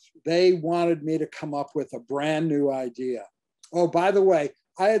enough. They wanted me to come up with a brand new idea. Oh, by the way,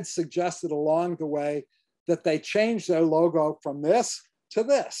 I had suggested along the way that they change their logo from this to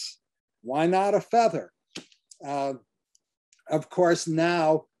this. Why not a feather? Of course,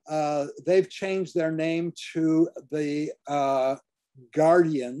 now they've changed their name to the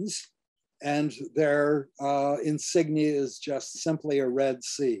Guardians, and their insignia is just simply a red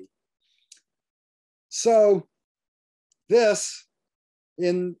C. So this,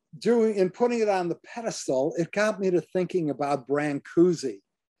 in putting it on the pedestal, it got me to thinking about Brancusi.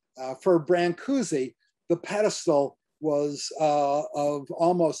 For Brancusi, the pedestal was of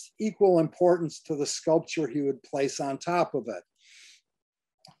almost equal importance to the sculpture he would place on top of it.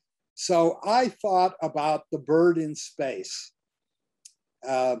 So I thought about the bird in space.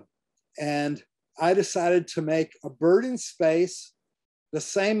 And I decided to make a bird in space the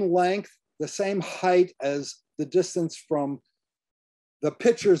same length, the same height as the distance from the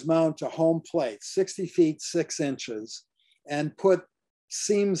pitcher's mound to home plate, 60 feet, 6 inches, and put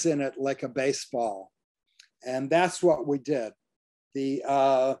seams in it like a baseball. And that's what we did.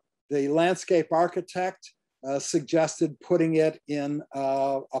 The landscape architect suggested putting it in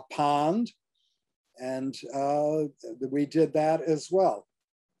a pond, and we did that as well.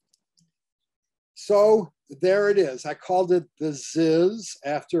 So there it is. I called it the Ziz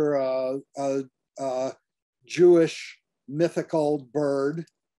after a Jewish mythical bird.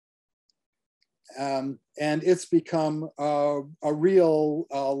 And it's become a real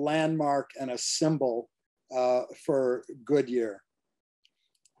landmark and a symbol for Goodyear.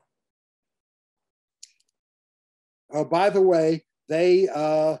 Oh, by the way,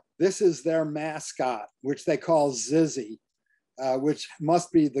 this is their mascot, which they call Zizzy, which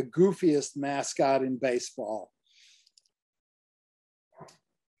must be the goofiest mascot in baseball.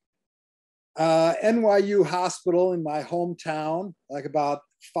 NYU Hospital in my hometown, like about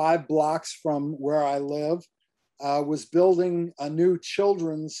 5 blocks from where I live, was building a new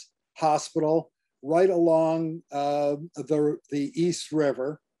children's hospital right along the East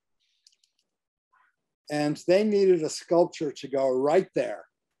River. And they needed a sculpture to go right there.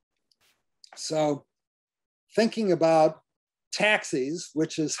 So thinking about taxis,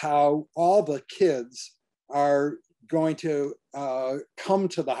 which is how all the kids are going to come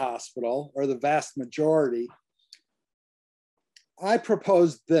to the hospital, or the vast majority, I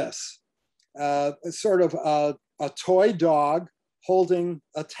proposed this, sort of a toy dog holding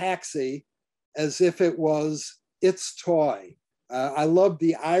a taxi as if it was its toy. I love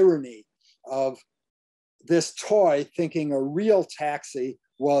the irony of this toy thinking a real taxi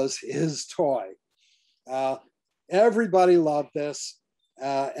was his toy. Everybody loved this,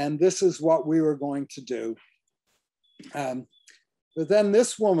 and this is what we were going to do. But then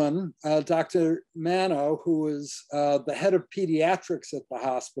this woman, Dr. Mano, who is the head of pediatrics at the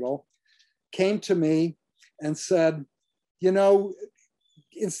hospital, came to me and said, you know,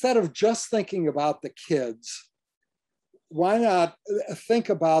 instead of just thinking about the kids, why not think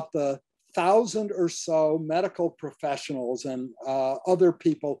about the 1,000 or so medical professionals and other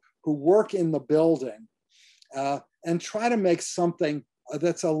people who work in the building, and try to make something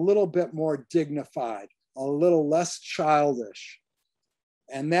that's a little bit more dignified, a little less childish.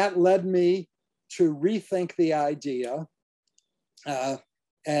 And that led me to rethink the idea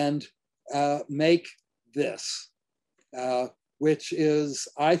and make this, which is,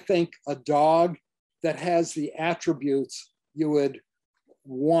 I think, a dog that has the attributes you would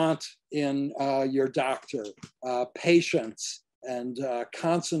want in your doctor: patience and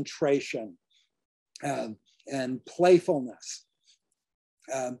concentration and playfulness.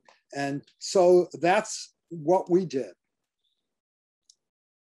 And so that's what we did.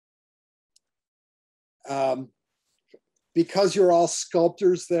 Because you're all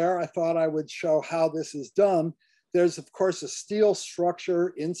sculptors there, I thought I would show how this is done. There's, of course, a steel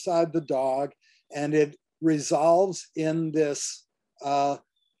structure inside the dog, and it resolves in this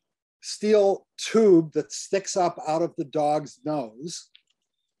steel tube that sticks up out of the dog's nose.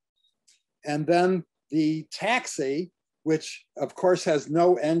 And then the taxi, which of course has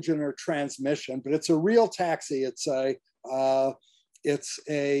no engine or transmission, but it's a real taxi. It's a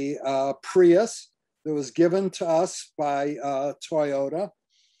Prius that was given to us by Toyota.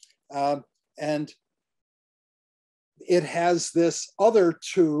 And it has this other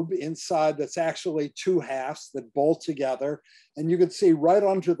tube inside that's actually 2 halves that bolt together. And you can see right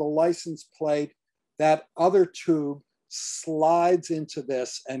under the license plate, that other tube slides into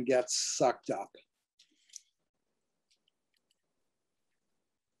this and gets sucked up.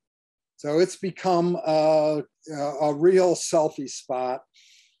 So it's become a real selfie spot.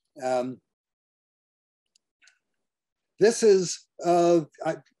 This is,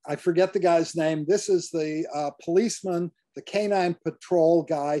 I forget the guy's name. This is the policeman, the canine patrol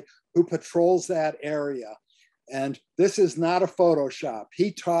guy who patrols that area. And this is not a Photoshop.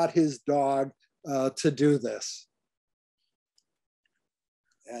 He taught his dog to do this.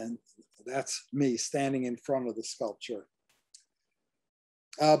 And that's me standing in front of the sculpture.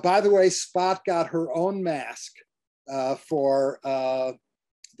 By the way, Spot got her own mask for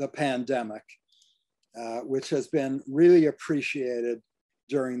the pandemic, which has been really appreciated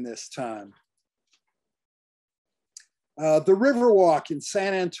during this time. The Riverwalk in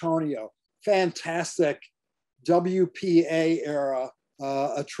San Antonio, fantastic WPA era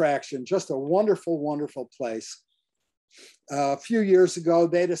attraction, just a wonderful, wonderful place. A few years ago,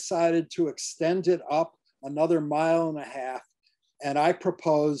 they decided to extend it up another 1.5 miles, and I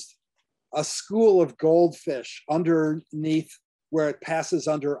proposed a school of goldfish underneath where it passes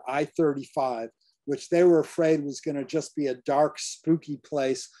under I-35, which they were afraid was going to just be a dark, spooky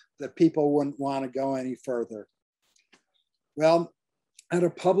place that people wouldn't want to go any further. Well, at a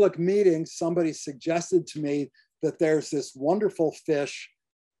public meeting, somebody suggested to me that there's this wonderful fish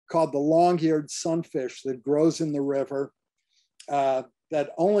called the long-eared sunfish that grows in the river that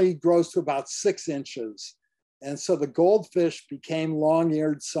only grows to about 6 inches. And so the goldfish became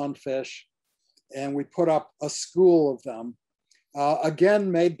long-eared sunfish, and we put up a school of them,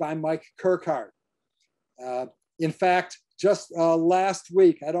 again, made by Mike Kirkhart. In fact, just last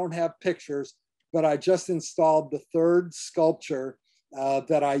week, I don't have pictures, but I just installed the 3rd sculpture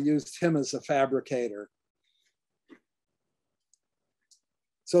that I used him as a fabricator.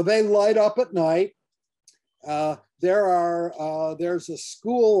 So they light up at night. There's a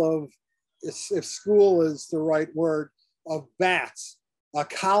school of, if school is the right word, of bats, a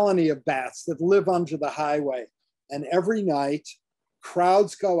colony of bats that live under the highway. And every night,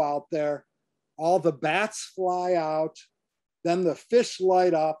 crowds go out there, all the bats fly out, then the fish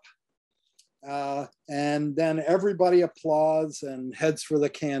light up, and then everybody applauds and heads for the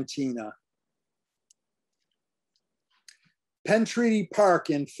cantina. Penn Treaty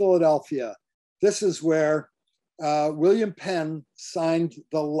Park in Philadelphia. This is where William Penn signed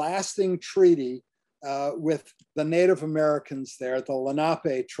the lasting treaty with the Native Americans there, the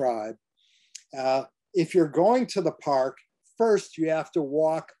Lenape tribe. If you're going to the park, first you have to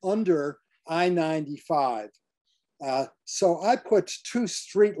walk under I-95. So I put 2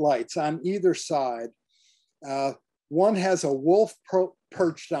 street lights on either side. One has a wolf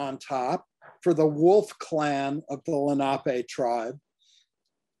perched on top for the Wolf clan of the Lenape tribe.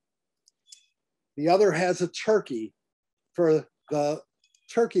 The other has a turkey for the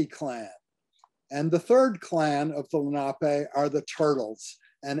Turkey clan. And the 3rd clan of the Lenape are the Turtles.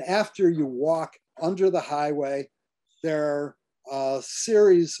 And after you walk under the highway, there are a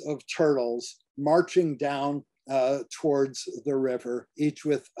series of turtles marching down towards the river, each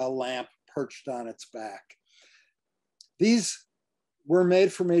with a lamp perched on its back. These were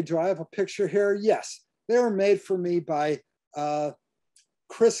made for me. Do I have a picture here? Yes, they were made for me by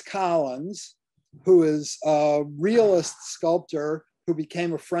Chris Collins, who is a realist sculptor who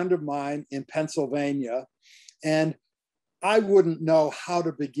became a friend of mine in Pennsylvania. And I wouldn't know how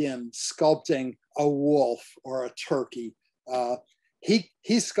to begin sculpting a wolf or a turkey.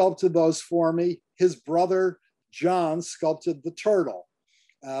 He sculpted those for me. His brother, John, sculpted the turtle.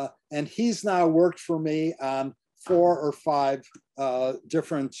 And he's now worked for me on 4 or 5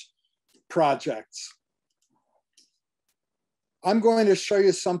 different projects. I'm going to show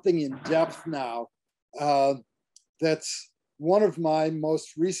you something in depth now that's one of my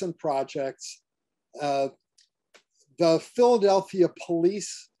most recent projects. The Philadelphia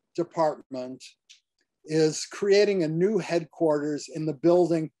Police Department is creating a new headquarters in the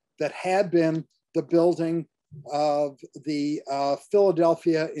building that had been the building of the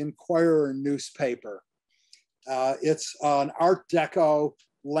Philadelphia Inquirer newspaper. It's an Art Deco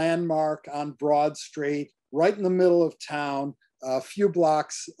landmark on Broad Street, right in the middle of town, a few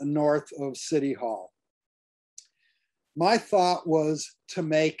blocks north of City Hall. My thought was to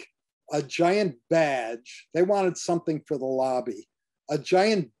make a giant badge. They wanted something for the lobby, a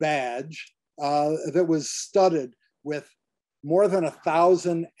giant badge that was studded with more than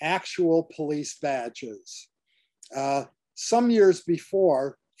 1,000 actual police badges. Some years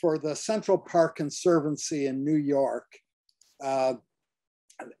before, for the Central Park Conservancy in New York,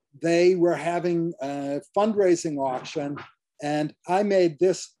 they were having a fundraising auction, and I made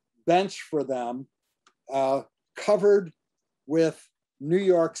this bench for them covered with New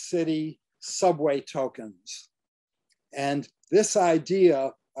York City subway tokens. And this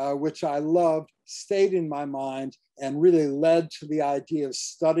idea, which I loved, stayed in my mind and really led to the idea of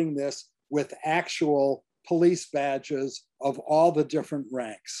studying this with actual police badges of all the different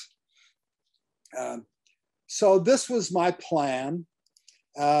ranks. So this was my plan.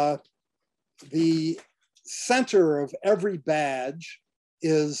 The center of every badge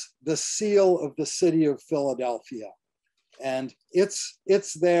is the seal of the city of Philadelphia. And it's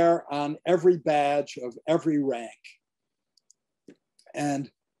there on every badge of every rank.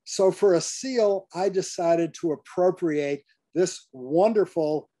 And so for a seal, I decided to appropriate this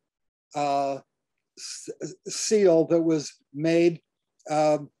wonderful seal that was made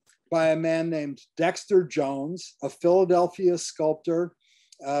by a man named Dexter Jones, a Philadelphia sculptor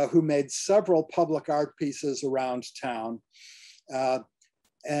who made several public art pieces around town.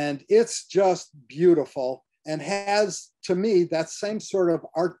 And it's just beautiful and has, to me, that same sort of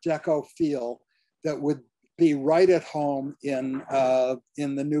Art Deco feel that would be right at home in the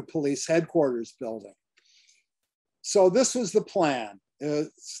new police headquarters building. So this was the plan,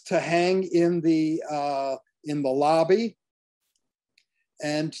 to hang in the lobby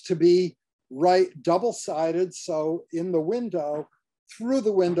and to be right double-sided. So in the window, through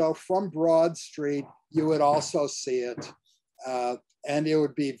the window from Broad Street, you would also see it. And it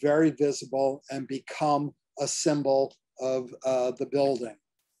would be very visible and become a symbol of the building.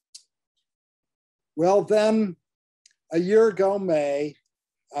 Well, then a year ago, May,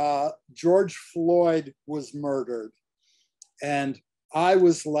 George Floyd was murdered. And I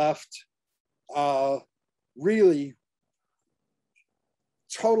was left really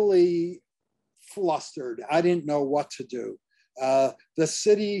totally flustered. I didn't know what to do. The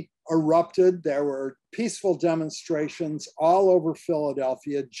city erupted. There were peaceful demonstrations all over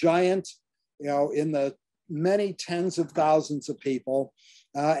Philadelphia, giant, in the many tens of thousands of people,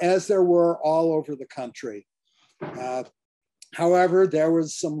 as there were all over the country. However, there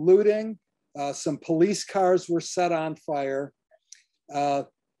was some looting. Some police cars were set on fire.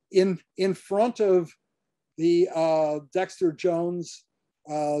 In front of the Dexter Jones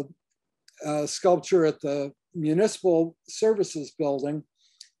sculpture at the Municipal Services Building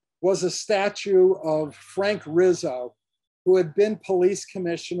was a statue of Frank Rizzo, who had been police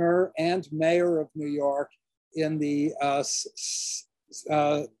commissioner and mayor of New York in the 70s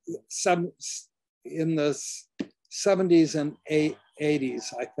and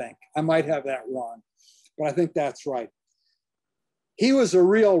 80s, I think. I might have that wrong, but I think that's right. He was a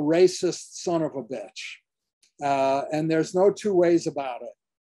real racist son of a bitch, and there's no two ways about it.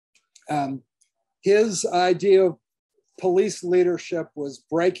 His idea of police leadership was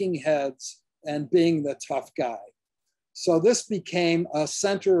breaking heads and being the tough guy. So this became a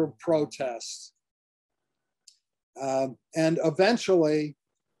center of protest. And eventually,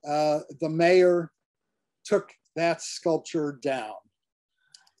 the mayor took that sculpture down.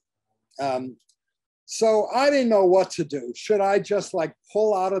 So I didn't know what to do. Should I just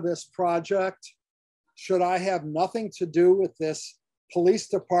pull out of this project? Should I have nothing to do with this police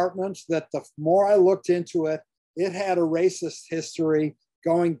department that the more I looked into it, it had a racist history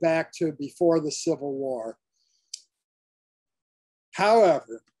going back to before the Civil War?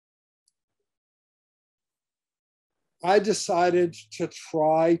 However, I decided to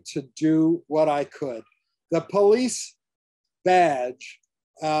try to do what I could. The police badge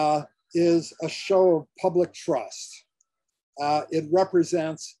is a show of public trust. It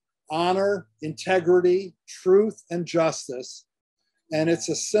represents honor, integrity, truth, and justice, and it's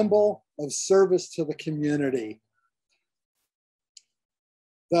a symbol of service to the community.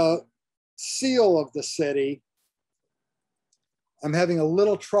 The seal of the city, I'm having a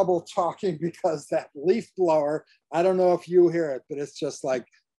little trouble talking because that leaf blower, I don't know if you hear it, but it's just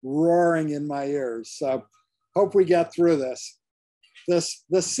roaring in my ears. So hope we get through this.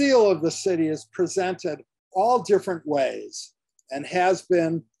 The seal of the city is presented all different ways and has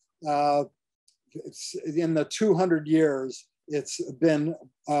been, in the 200 years, it's been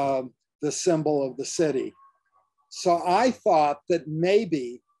the symbol of the city. So I thought that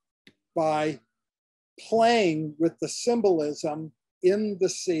maybe by playing with the symbolism in the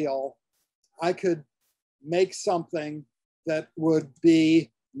seal, I could make something that would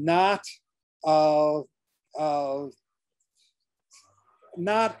be not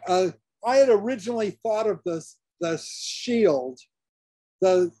I had originally thought of the shield,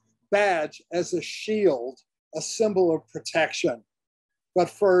 the badge, as a shield, a symbol of protection. But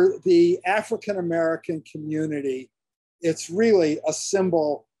for the African-American community, it's really a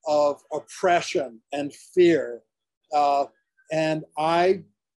symbol of oppression and fear. And I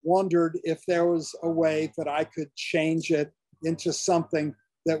wondered if there was a way that I could change it into something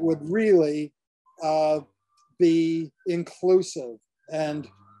that would really be inclusive and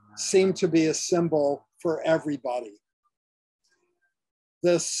seem to be a symbol for everybody.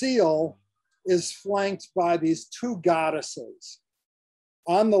 The seal is flanked by these two goddesses.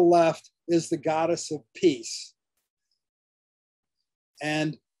 On the left is the goddess of peace.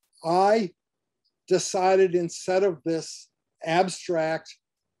 And I decided, instead of this abstract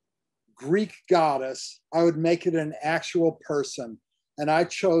Greek goddess, I would make it an actual person. And I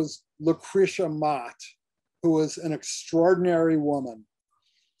chose Lucretia Mott, who was an extraordinary woman.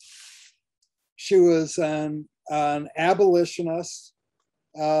 She was an abolitionist.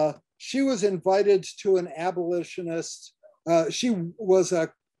 She was invited to an abolitionist. She was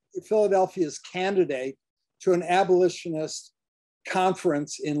Philadelphia's candidate to an abolitionist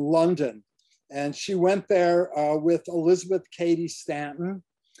conference in London. And she went there with Elizabeth Cady Stanton.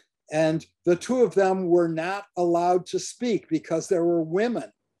 And the two of them were not allowed to speak because there were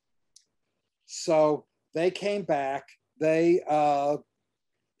women. So they came back. They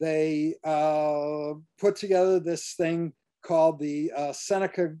put together this thing called the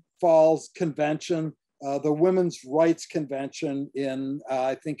Seneca Falls Convention, the Women's Rights Convention in,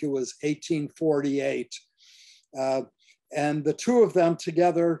 I think it was 1848. And the two of them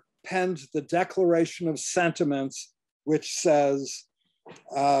together penned the Declaration of Sentiments, which says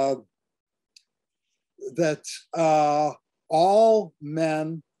that all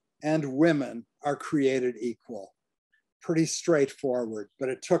men and women are created equal. Pretty straightforward, but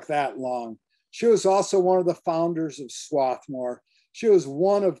it took that long. She was also one of the founders of Swarthmore. She was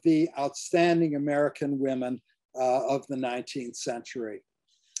one of the outstanding American women of the 19th century.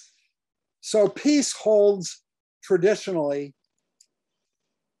 So peace holds traditionally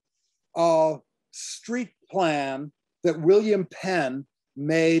a street plan that William Penn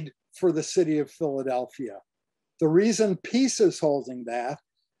made for the city of Philadelphia. The reason peace is holding that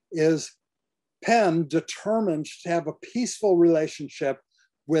is Penn determined to have a peaceful relationship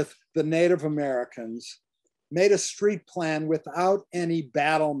with the Native Americans, made a street plan without any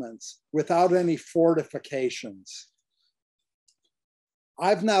battlements, without any fortifications.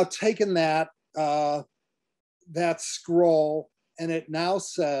 I've now taken that, that scroll, and it now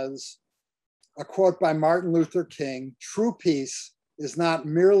says, a quote by Martin Luther King, "True peace is not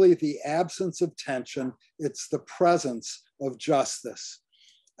merely the absence of tension, it's the presence of justice."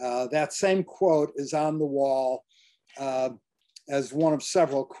 That same quote is on the wall as one of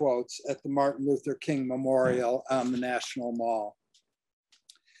several quotes at the Martin Luther King Memorial on the National Mall.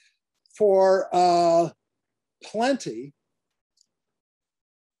 For plenty,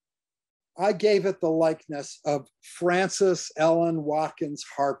 I gave it the likeness of Frances Ellen Watkins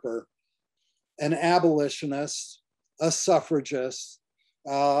Harper, an abolitionist, a suffragist,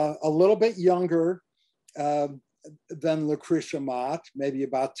 a little bit younger than Lucretia Mott, maybe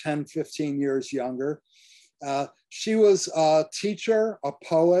about 10, 15 years younger. She was a teacher, a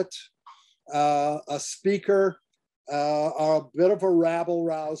poet, a speaker, a bit of a rabble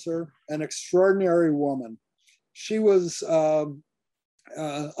rouser, an extraordinary woman. She was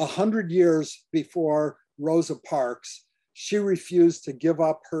 100 years before Rosa Parks. She refused to give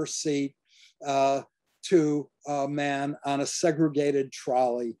up her seat to a man on a segregated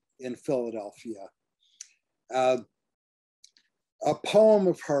trolley in Philadelphia. A poem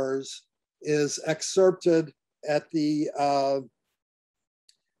of hers is excerpted at the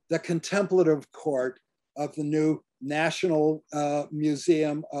contemplative court of the new National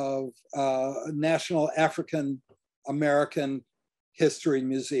Museum of National African American History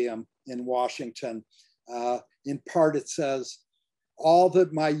Museum in Washington. In part, it says, "All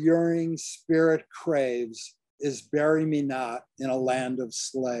that my yearning spirit craves is bury me not in a land of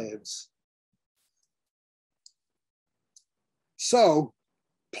slaves." So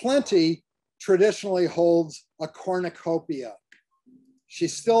plenty traditionally holds a cornucopia. She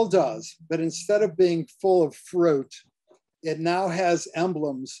still does, but instead of being full of fruit, it now has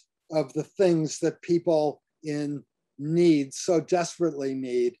emblems of the things that people in need so desperately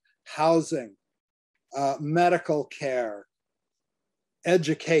need: housing, medical care,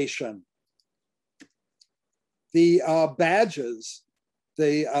 education. The badges,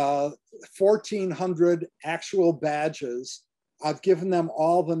 the 1,400 actual badges, I've given them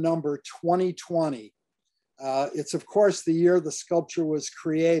all the number 2020. It's of course the year the sculpture was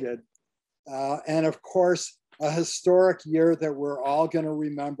created, and of course a historic year that we're all going to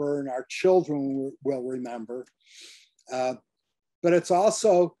remember and our children will remember. But it's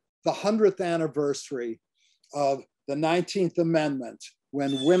also the 100th anniversary of the 19th Amendment,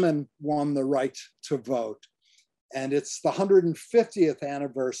 when women won the right to vote. And it's the 150th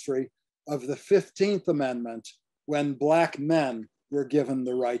anniversary of the 15th Amendment, when Black men were given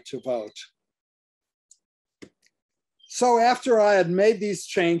the right to vote. So after I had made these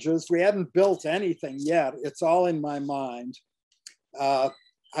changes, we hadn't built anything yet, it's all in my mind.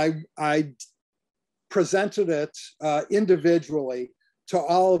 I presented it individually to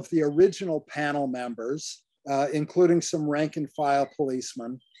all of the original panel members, including some rank and file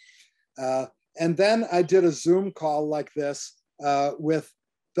policemen. And then I did a Zoom call like this with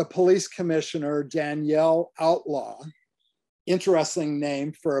the police commissioner, Danielle Outlaw, interesting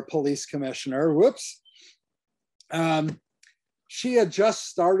name for a police commissioner, whoops. She had just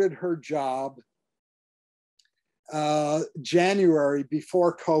started her job January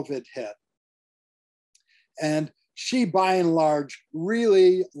before COVID hit. And she, by and large,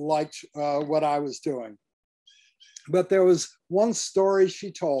 really liked what I was doing. But there was one story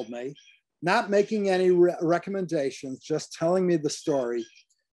she told me, not making any recommendations, just telling me the story.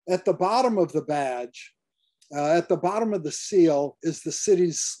 At the bottom of the badge, at the bottom of the seal is the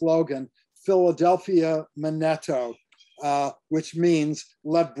city's slogan, Philadelphia Manetto, which means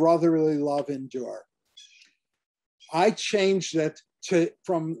let brotherly love endure. I changed it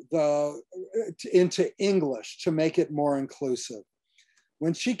into English to make it more inclusive.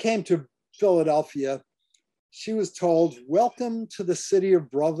 When she came to Philadelphia, she was told, welcome to the city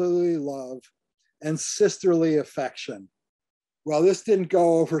of brotherly love and sisterly affection. Well, this didn't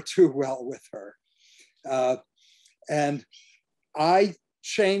go over too well with her. And I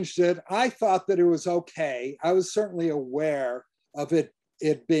changed it. I thought that it was okay. I was certainly aware of it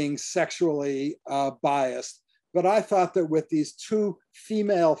being sexually biased, but I thought that with these two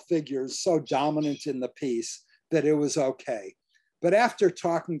female figures so dominant in the piece, that it was okay. But after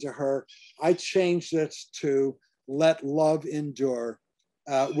talking to her, I changed it to Let Love Endure,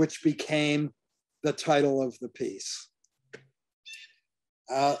 which became the title of the piece.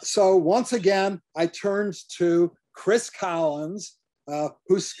 So once again, I turned to Chris Collins,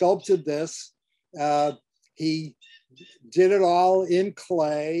 who sculpted this. He did it all in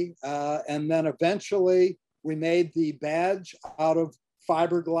clay, and then eventually we made the badge out of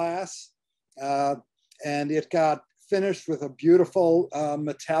fiberglass, and it got finished with a beautiful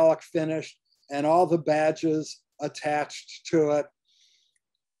metallic finish and all the badges attached to it.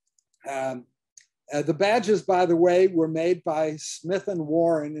 The badges, by the way, were made by Smith &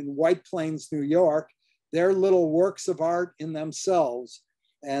 Warren in White Plains, New York. They're little works of art in themselves,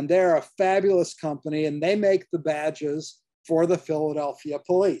 and they're a fabulous company, and they make the badges for the Philadelphia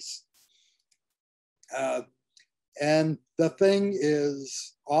police. And the thing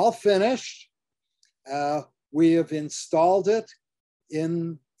is all finished. We have installed it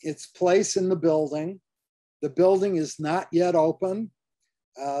in its place in the building. The building is not yet open.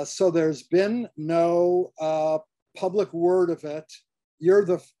 So there's been no public word of it.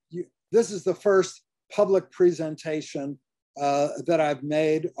 This is the first public presentation that I've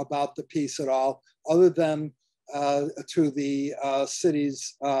made about the piece at all, other than to the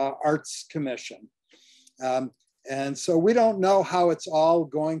city's Arts Commission. And so we don't know how it's all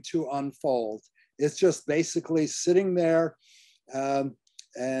going to unfold. It's just basically sitting there,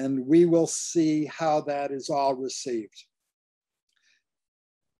 and we will see how that is all received.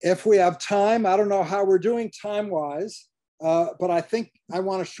 If we have time, I don't know how we're doing time-wise, but I think I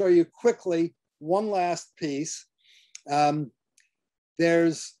want to show you quickly one last piece.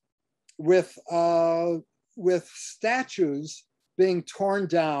 There's with statues being torn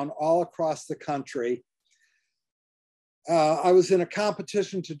down all across the country. I was in a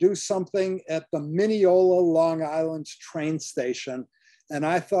competition to do something at the Mineola, Long Island train station, and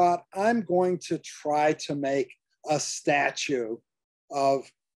I thought I'm going to try to make a statue of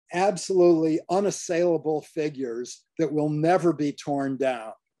absolutely unassailable figures that will never be torn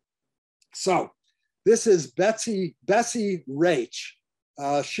down. So this is Bessie Rach.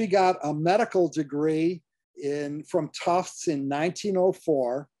 She got a medical degree from Tufts in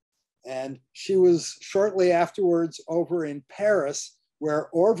 1904. And she was shortly afterwards over in Paris, where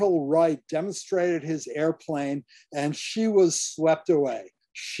Orville Wright demonstrated his airplane, and she was swept away.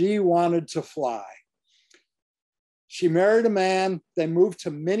 She wanted to fly. She married a man. They moved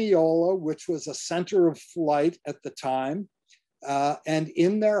to Mineola, which was a center of flight at the time. And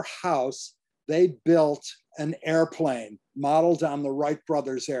in their house, they built an airplane modeled on the Wright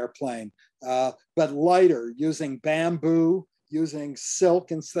brothers airplane, but lighter, using bamboo, using silk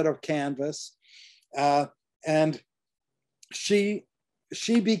instead of canvas. And she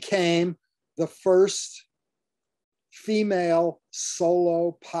became the first female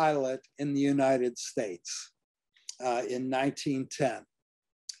solo pilot in the United States in 1910.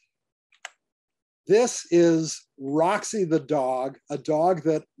 This is Roxy the dog, a dog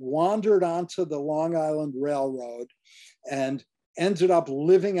that wandered onto the Long Island Railroad and ended up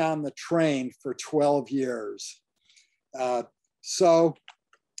living on the train for 12 years. So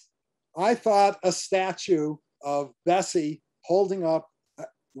I thought a statue of Bessie holding up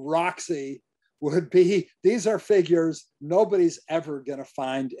Roxy would be, these are figures nobody's ever going to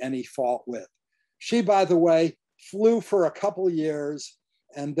find any fault with. She, by the way, flew for a couple of years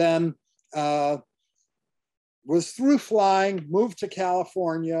and then was through flying, moved to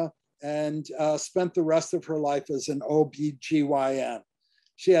California, and spent the rest of her life as an OBGYN.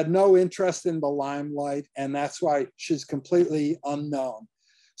 She had no interest in the limelight, and that's why she's completely unknown.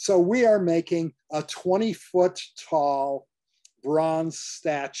 So we are making a 20-foot tall bronze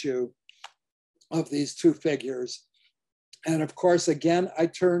statue of these two figures. And of course, again, I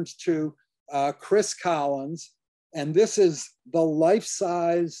turned to Chris Collins, and this is the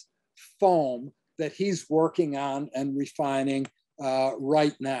life-size foam that he's working on and refining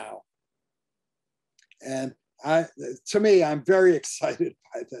right now. And to me, I'm very excited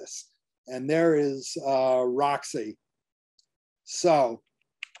by this. And there is Roxy. So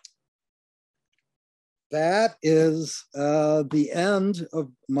that is the end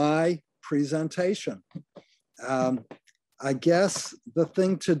of my presentation. I guess the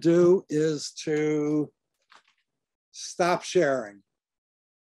thing to do is to stop sharing.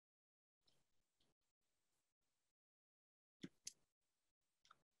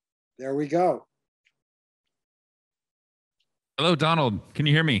 There we go. Hello, Donald. Can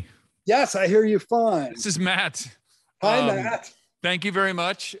you hear me? Yes, I hear you fine. This is Matt. Hi, Matt. Thank you very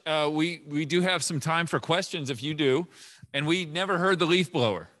much. We do have some time for questions if you do. And we never heard the leaf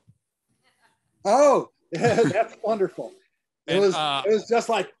blower. Oh, that's wonderful. It was just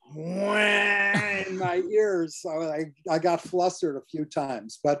like in my ears. So I got flustered a few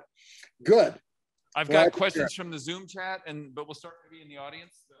times, but good. I've got questions from the Zoom chat, but we'll start maybe in the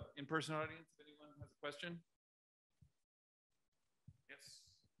audience, the in-person audience. If anyone has a question.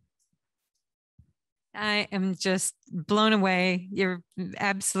 I am just blown away. You're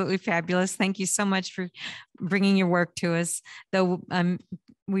absolutely fabulous. Thank you so much for bringing your work to us. Though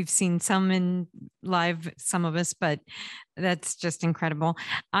we've seen some in live, some of us, but that's just incredible.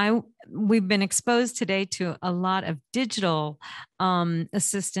 We've been exposed today to a lot of digital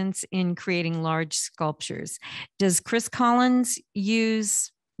assistance in creating large sculptures. Does Chris Collins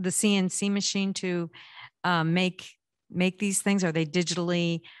use the CNC machine to make these things? Are they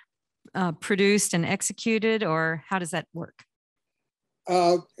digitally produced and executed, or how does that work?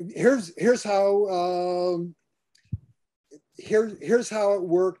 Here's how it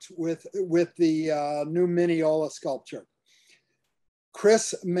worked with the new Mineola sculpture.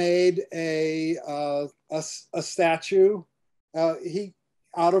 Chris made a statue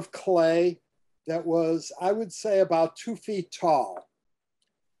out of clay that was, I would say, about 2 feet tall.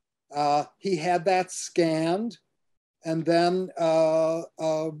 He had that scanned, and then a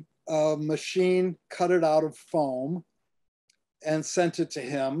machine cut it out of foam and sent it to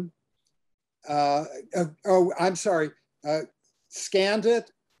him. Scanned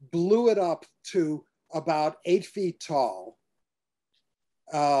it, blew it up to about 8 feet tall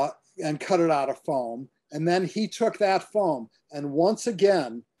and cut it out of foam. And then he took that foam and once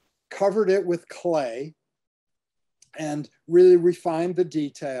again covered it with clay and really refined the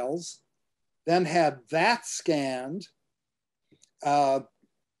details, then had that scanned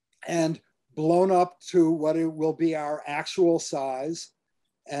and blown up to what it will be our actual size.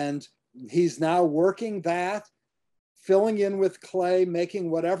 And he's now working that, filling in with clay,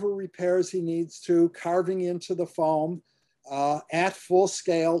 making whatever repairs he needs to, carving into the foam at full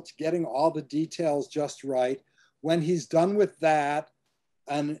scale, getting all the details just right. When he's done with that,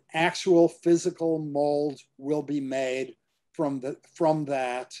 an actual physical mold will be made from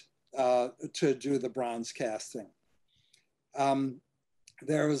that to do the bronze casting.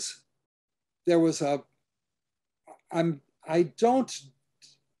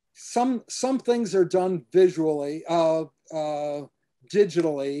 Some things are done visually,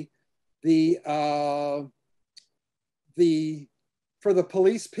 digitally. For the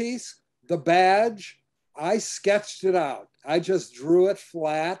police piece, the badge, I sketched it out. I just drew it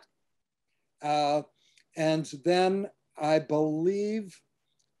flat. And then I believe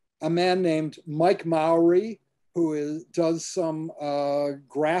a man named Mike Mowry, who does some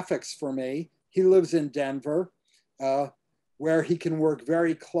graphics for me. He lives in Denver, where he can work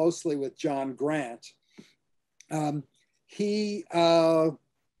very closely with John Grant. He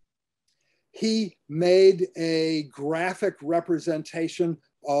made a graphic representation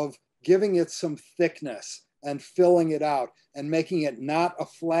of giving it some thickness and filling it out and making it not a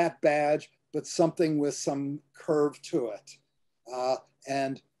flat badge, but something with some curve to it.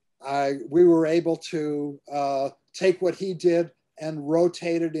 And we were able to take what he did and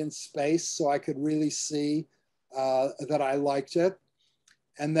rotate it in space so I could really see that I liked it.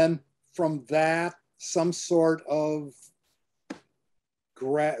 And then from that, some sort of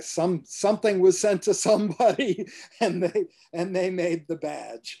something was sent to somebody and they made the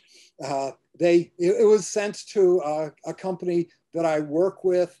badge. It was sent to a company that I work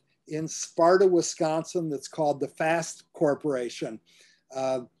with in Sparta, Wisconsin, that's called the Fast Corporation.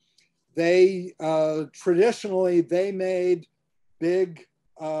 They traditionally, they made big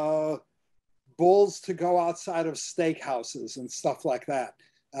bulls to go outside of steakhouses and stuff like that.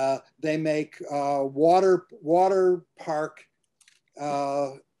 They make water park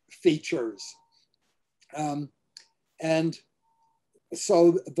features. And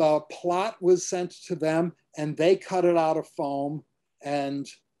so the plot was sent to them, and they cut it out of foam and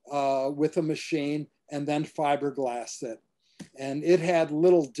with a machine, and then fiberglassed it. And it had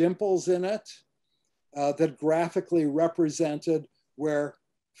little dimples in it that graphically represented where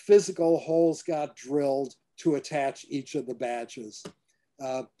physical holes got drilled to attach each of the badges.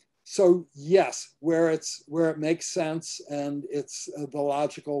 So yes, where it makes sense and it's the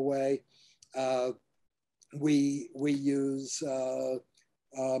logical way, we use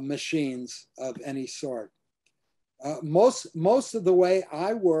machines of any sort. Most of the way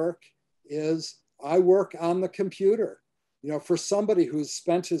I work is I work on the computer. You know, for somebody who's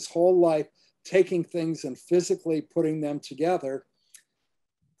spent his whole life taking things and physically putting them together,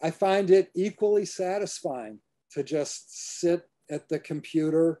 I find it equally satisfying to just sit at the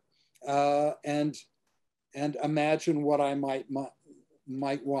computer and imagine what I might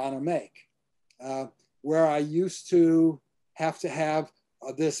want to make. Where I used to have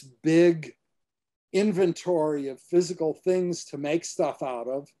this big inventory of physical things to make stuff out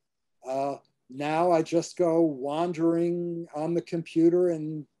of, now I just go wandering on the computer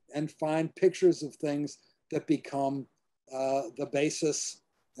and find pictures of things that become the basis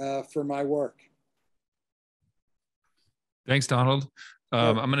for my work. Thanks, Donald.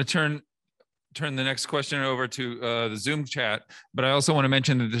 I'm going to turn the next question over to the Zoom chat, but I also want to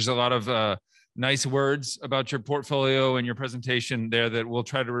mention that there's a lot of nice words about your portfolio and your presentation there that we'll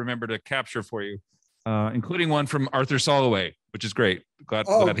try to remember to capture for you, including one from Arthur Soloway, which is great. Glad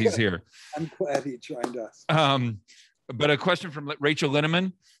he's here. I'm glad he joined us. But a question from Rachel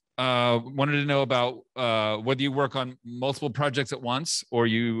Linneman. Wanted to know about whether you work on multiple projects at once or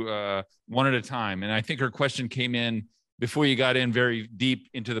you one at a time. And I think her question came in before you got in very deep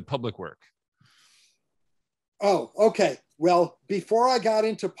into the public work. Oh, okay. Well, before I got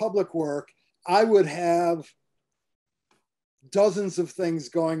into public work, I would have dozens of things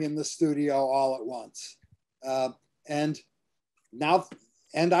going in the studio all at once. And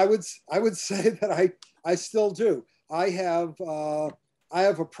I would say that I still do. I have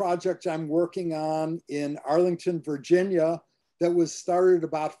a project I'm working on in Arlington, Virginia, that was started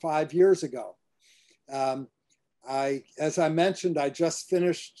about 5 years ago. As I mentioned, I just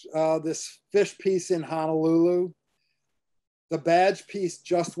finished this fish piece in Honolulu. The badge piece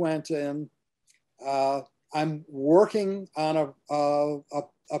just went in. I'm working on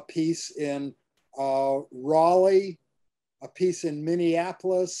a piece in Raleigh, a piece in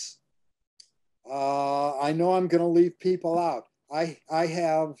Minneapolis. I know I'm going to leave people out. I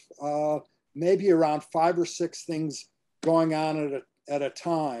have maybe around 5 or 6 things going on at a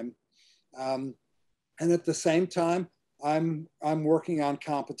time. And at the same time, I'm working on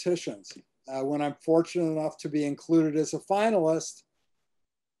competitions. When I'm fortunate enough to be included as a finalist,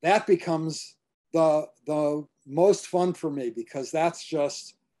 that becomes the most fun for me, because that's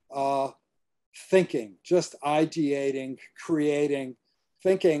just thinking, just ideating, creating,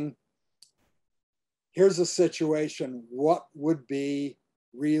 thinking, here's a situation, what would be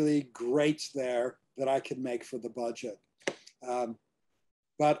really great there that I could make for the budget?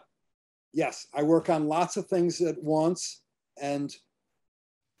 But yes, I work on lots of things at once, and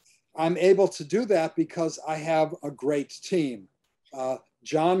I'm able to do that because I have a great team.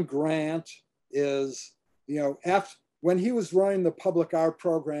 John Grant is, when he was running the public art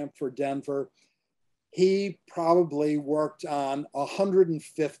program for Denver, he probably worked on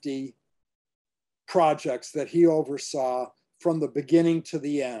 150 projects that he oversaw from the beginning to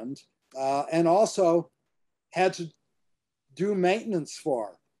the end, and also had to do maintenance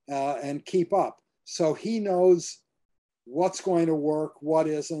for and keep up. So he knows what's going to work, what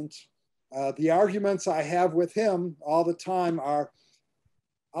isn't. The arguments I have with him all the time are,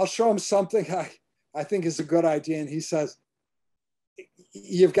 I'll show him something I think is a good idea, and he says,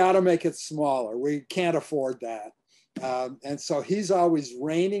 you've got to make it smaller. We can't afford that. And so he's always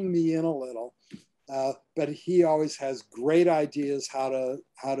reining me in a little, but he always has great ideas how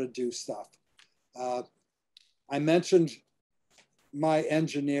to do stuff. I mentioned my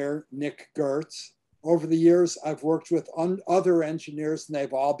engineer, Nick Gertz. Over the years, I've worked with other engineers, and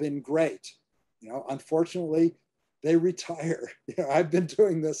they've all been great. Unfortunately, they retire. I've been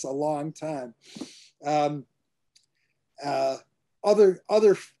doing this a long time. Other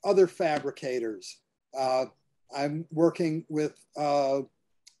fabricators. I'm working with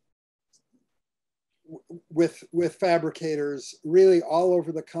with fabricators really all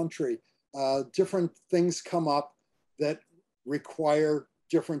over the country. Different things come up that require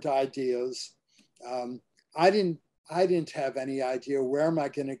different ideas. I didn't have any idea where am I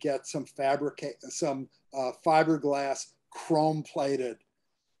going to get some fiberglass chrome plated.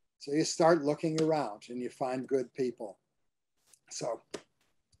 So you start looking around and you find good people. So,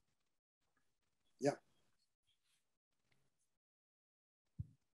 yeah.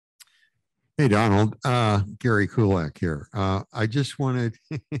 Hey, Donald, Gary Kulak here. I just wanted,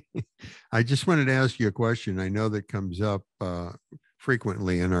 I just wanted to ask you a question. I know that comes up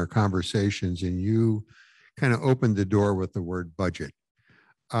frequently in our conversations, and you kind of opened the door with the word budget.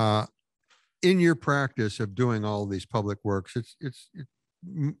 In your practice of doing all these public works, it's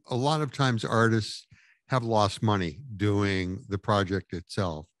a lot of times artists have lost money doing the project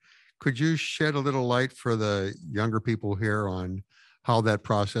itself. Could you shed a little light for the younger people here on how that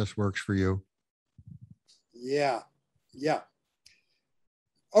process works for you? Yeah.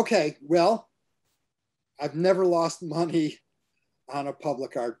 Okay, well, I've never lost money on a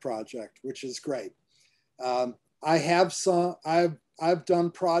public art project, which is great. I've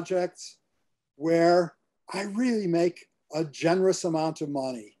done projects where I really make a generous amount of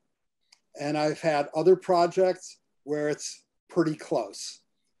money. And I've had other projects where it's pretty close.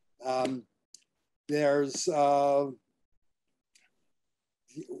 There's,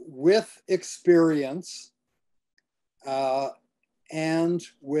 with experience and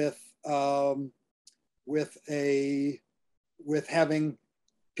with having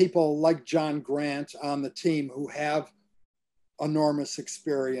people like John Grant on the team who have enormous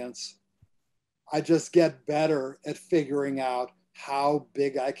experience, I just get better at figuring out how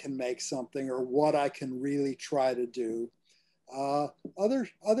big I can make something or what I can really try to do.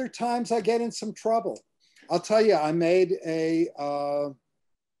 Other times I get in some trouble. I'll tell you, I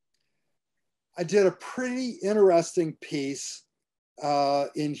did a pretty interesting piece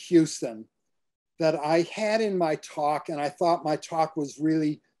in Houston that I had in my talk, and I thought my talk was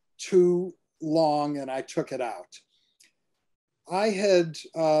really too long, and I took it out. I had,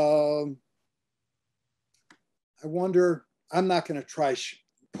 I wonder, I'm not going to try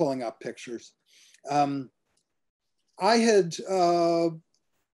pulling up pictures. I had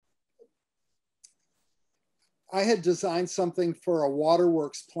designed something for a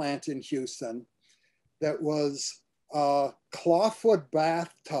waterworks plant in Houston that was clawfoot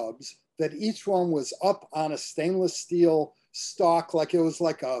bathtubs that each one was up on a stainless steel stalk, like it was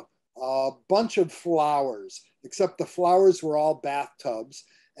like a bunch of flowers, except the flowers were all bathtubs,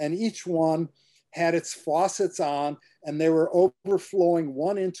 and each one had its faucets on, and they were overflowing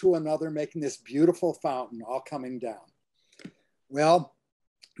one into another, making this beautiful fountain all coming down. Well,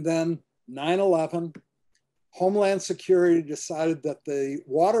 then 9/11, Homeland Security decided that the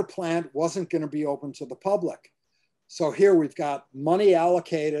water plant wasn't going to be open to the public. So here we've got money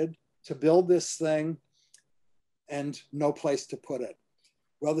allocated to build this thing and no place to put it.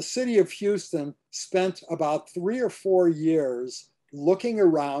 Well, the city of Houston spent about 3 or 4 years looking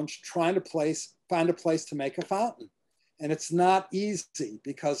around, trying to find a place to make a fountain. And it's not easy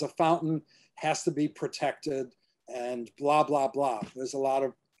because a fountain has to be protected and blah, blah, blah. There's a lot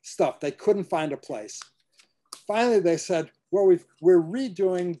of stuff. They couldn't find a place. Finally, they said, well, we're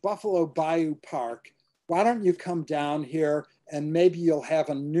redoing Buffalo Bayou Park. Why don't you come down here and maybe you'll have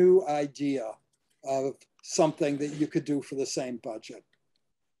a new idea of something that you could do for the same budget.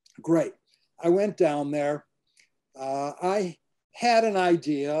 Great. I went down there. I had an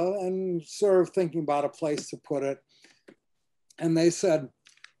idea and sort of thinking about a place to put it. And they said,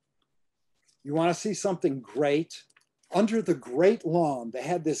 you want to see something great? Under the Great Lawn, they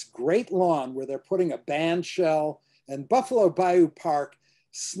had this great lawn where they're putting a band shell, and Buffalo Bayou Park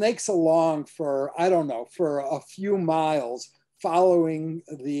snakes along for, I don't know, for a few miles following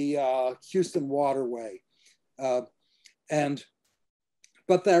the Houston waterway. But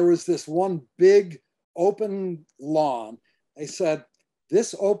there was this one big open lawn. They said,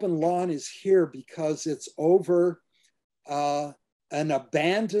 this open lawn is here because it's over an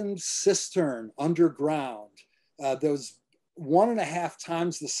abandoned cistern underground. There was 1.5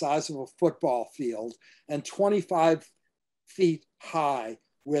 times the size of a football field and 25 feet high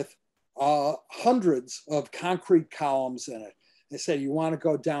with hundreds of concrete columns in it. They said, you want to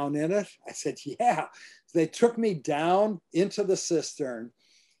go down in it? I said, yeah. They took me down into the cistern,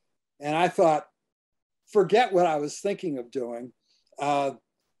 and I thought, forget what I was thinking of doing.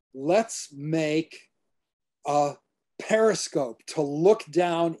 Let's make a periscope to look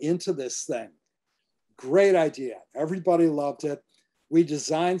down into this thing. Great idea. Everybody loved it. We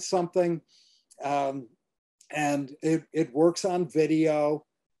designed something and it works on video,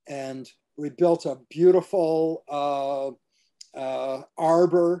 and We built a beautiful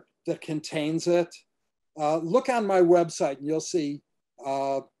arbor that contains it. Look on my website and you'll see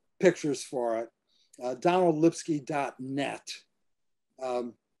pictures for it, donaldlipski.net.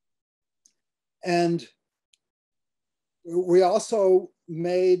 And we also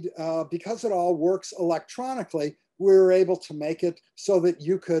made, because it all works electronically, we were able to make it so that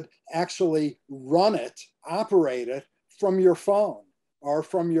you could actually run it, operate it from your phone or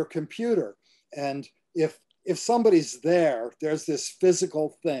from your computer. And if somebody's there, there's this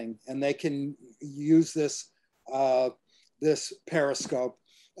physical thing and they can use this, this periscope.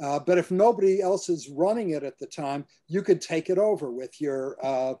 But if nobody else is running it at the time, you could take it over with your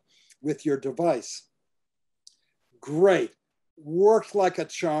device. Great, worked like a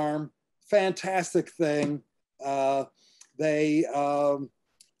charm, fantastic thing. They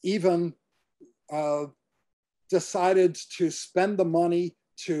even decided to spend the money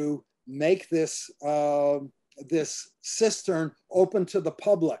to make this, this cistern open to the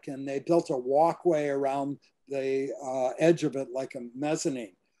public, and they built a walkway around the edge of it like a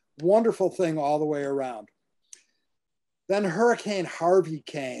mezzanine. Wonderful thing all the way around. Then Hurricane Harvey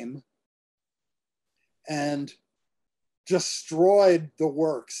came and destroyed the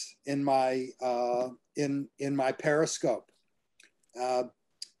works in my in my periscope.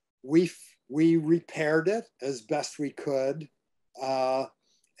 We repaired it as best we could,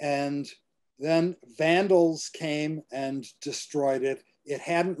 and then vandals came and destroyed it. It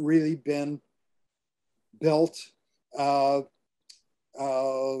hadn't really been built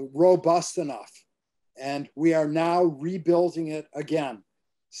robust enough, and we are now rebuilding it again.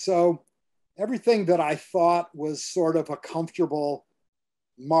 So everything that I thought was sort of a comfortable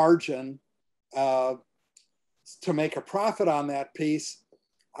margin to make a profit on that piece,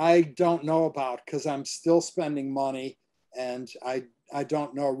 I don't know about, because I'm still spending money and I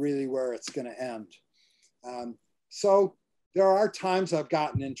don't know really where it's going to end. So there are times I've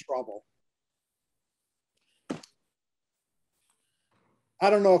gotten in trouble. I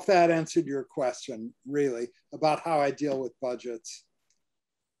don't know if that answered your question, really, about how I deal with budgets.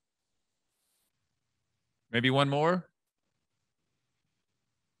 Maybe one more?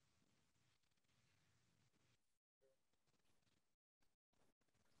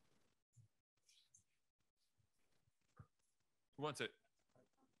 Who wants it?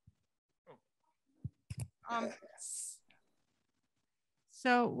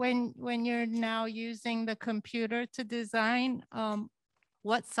 So when you're now using the computer to design,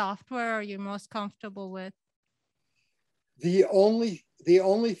 what software are you most comfortable with? The only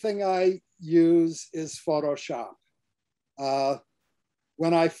thing I use is Photoshop.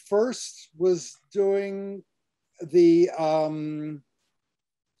 When I first was doing the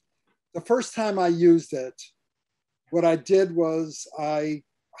first time I used it, what I did was I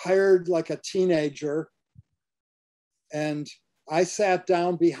hired like a teenager and I sat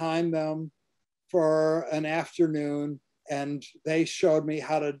down behind them for an afternoon and they showed me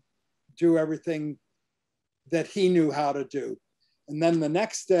how to do everything that he knew how to do. And then the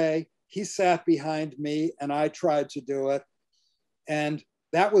next day he sat behind me and I tried to do it. And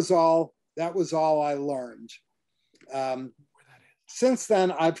that was all I learned. Since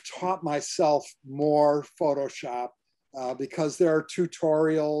then, I've taught myself more Photoshop because there are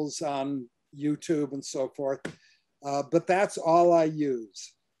tutorials on YouTube and so forth. But that's all I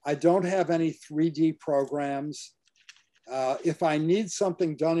use. I don't have any 3D programs. If I need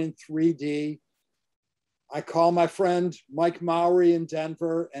something done in 3D, I call my friend Mike Mowry in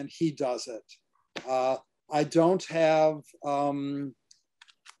Denver and he does it. I don't have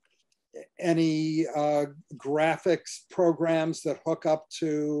any graphics programs that hook up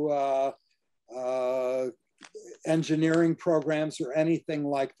to engineering programs or anything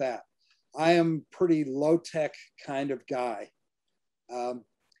like that. I am pretty low-tech kind of guy.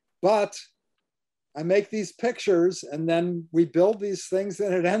 But I make these pictures and then we build these things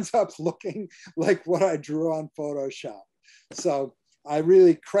and it ends up looking like what I drew on Photoshop. So I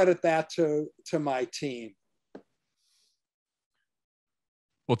really credit that to my team.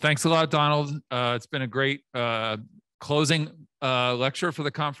 Well, thanks a lot, Donald. It's been a great closing lecture for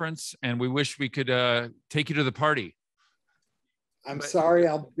the conference, and we wish we could take you to the party. I'm sorry,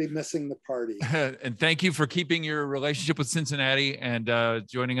 I'll be missing the party. And thank you for keeping your relationship with Cincinnati and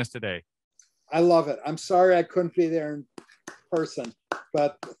joining us today. I love it. I'm sorry I couldn't be there in person,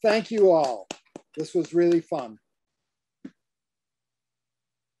 but thank you all. This was really fun.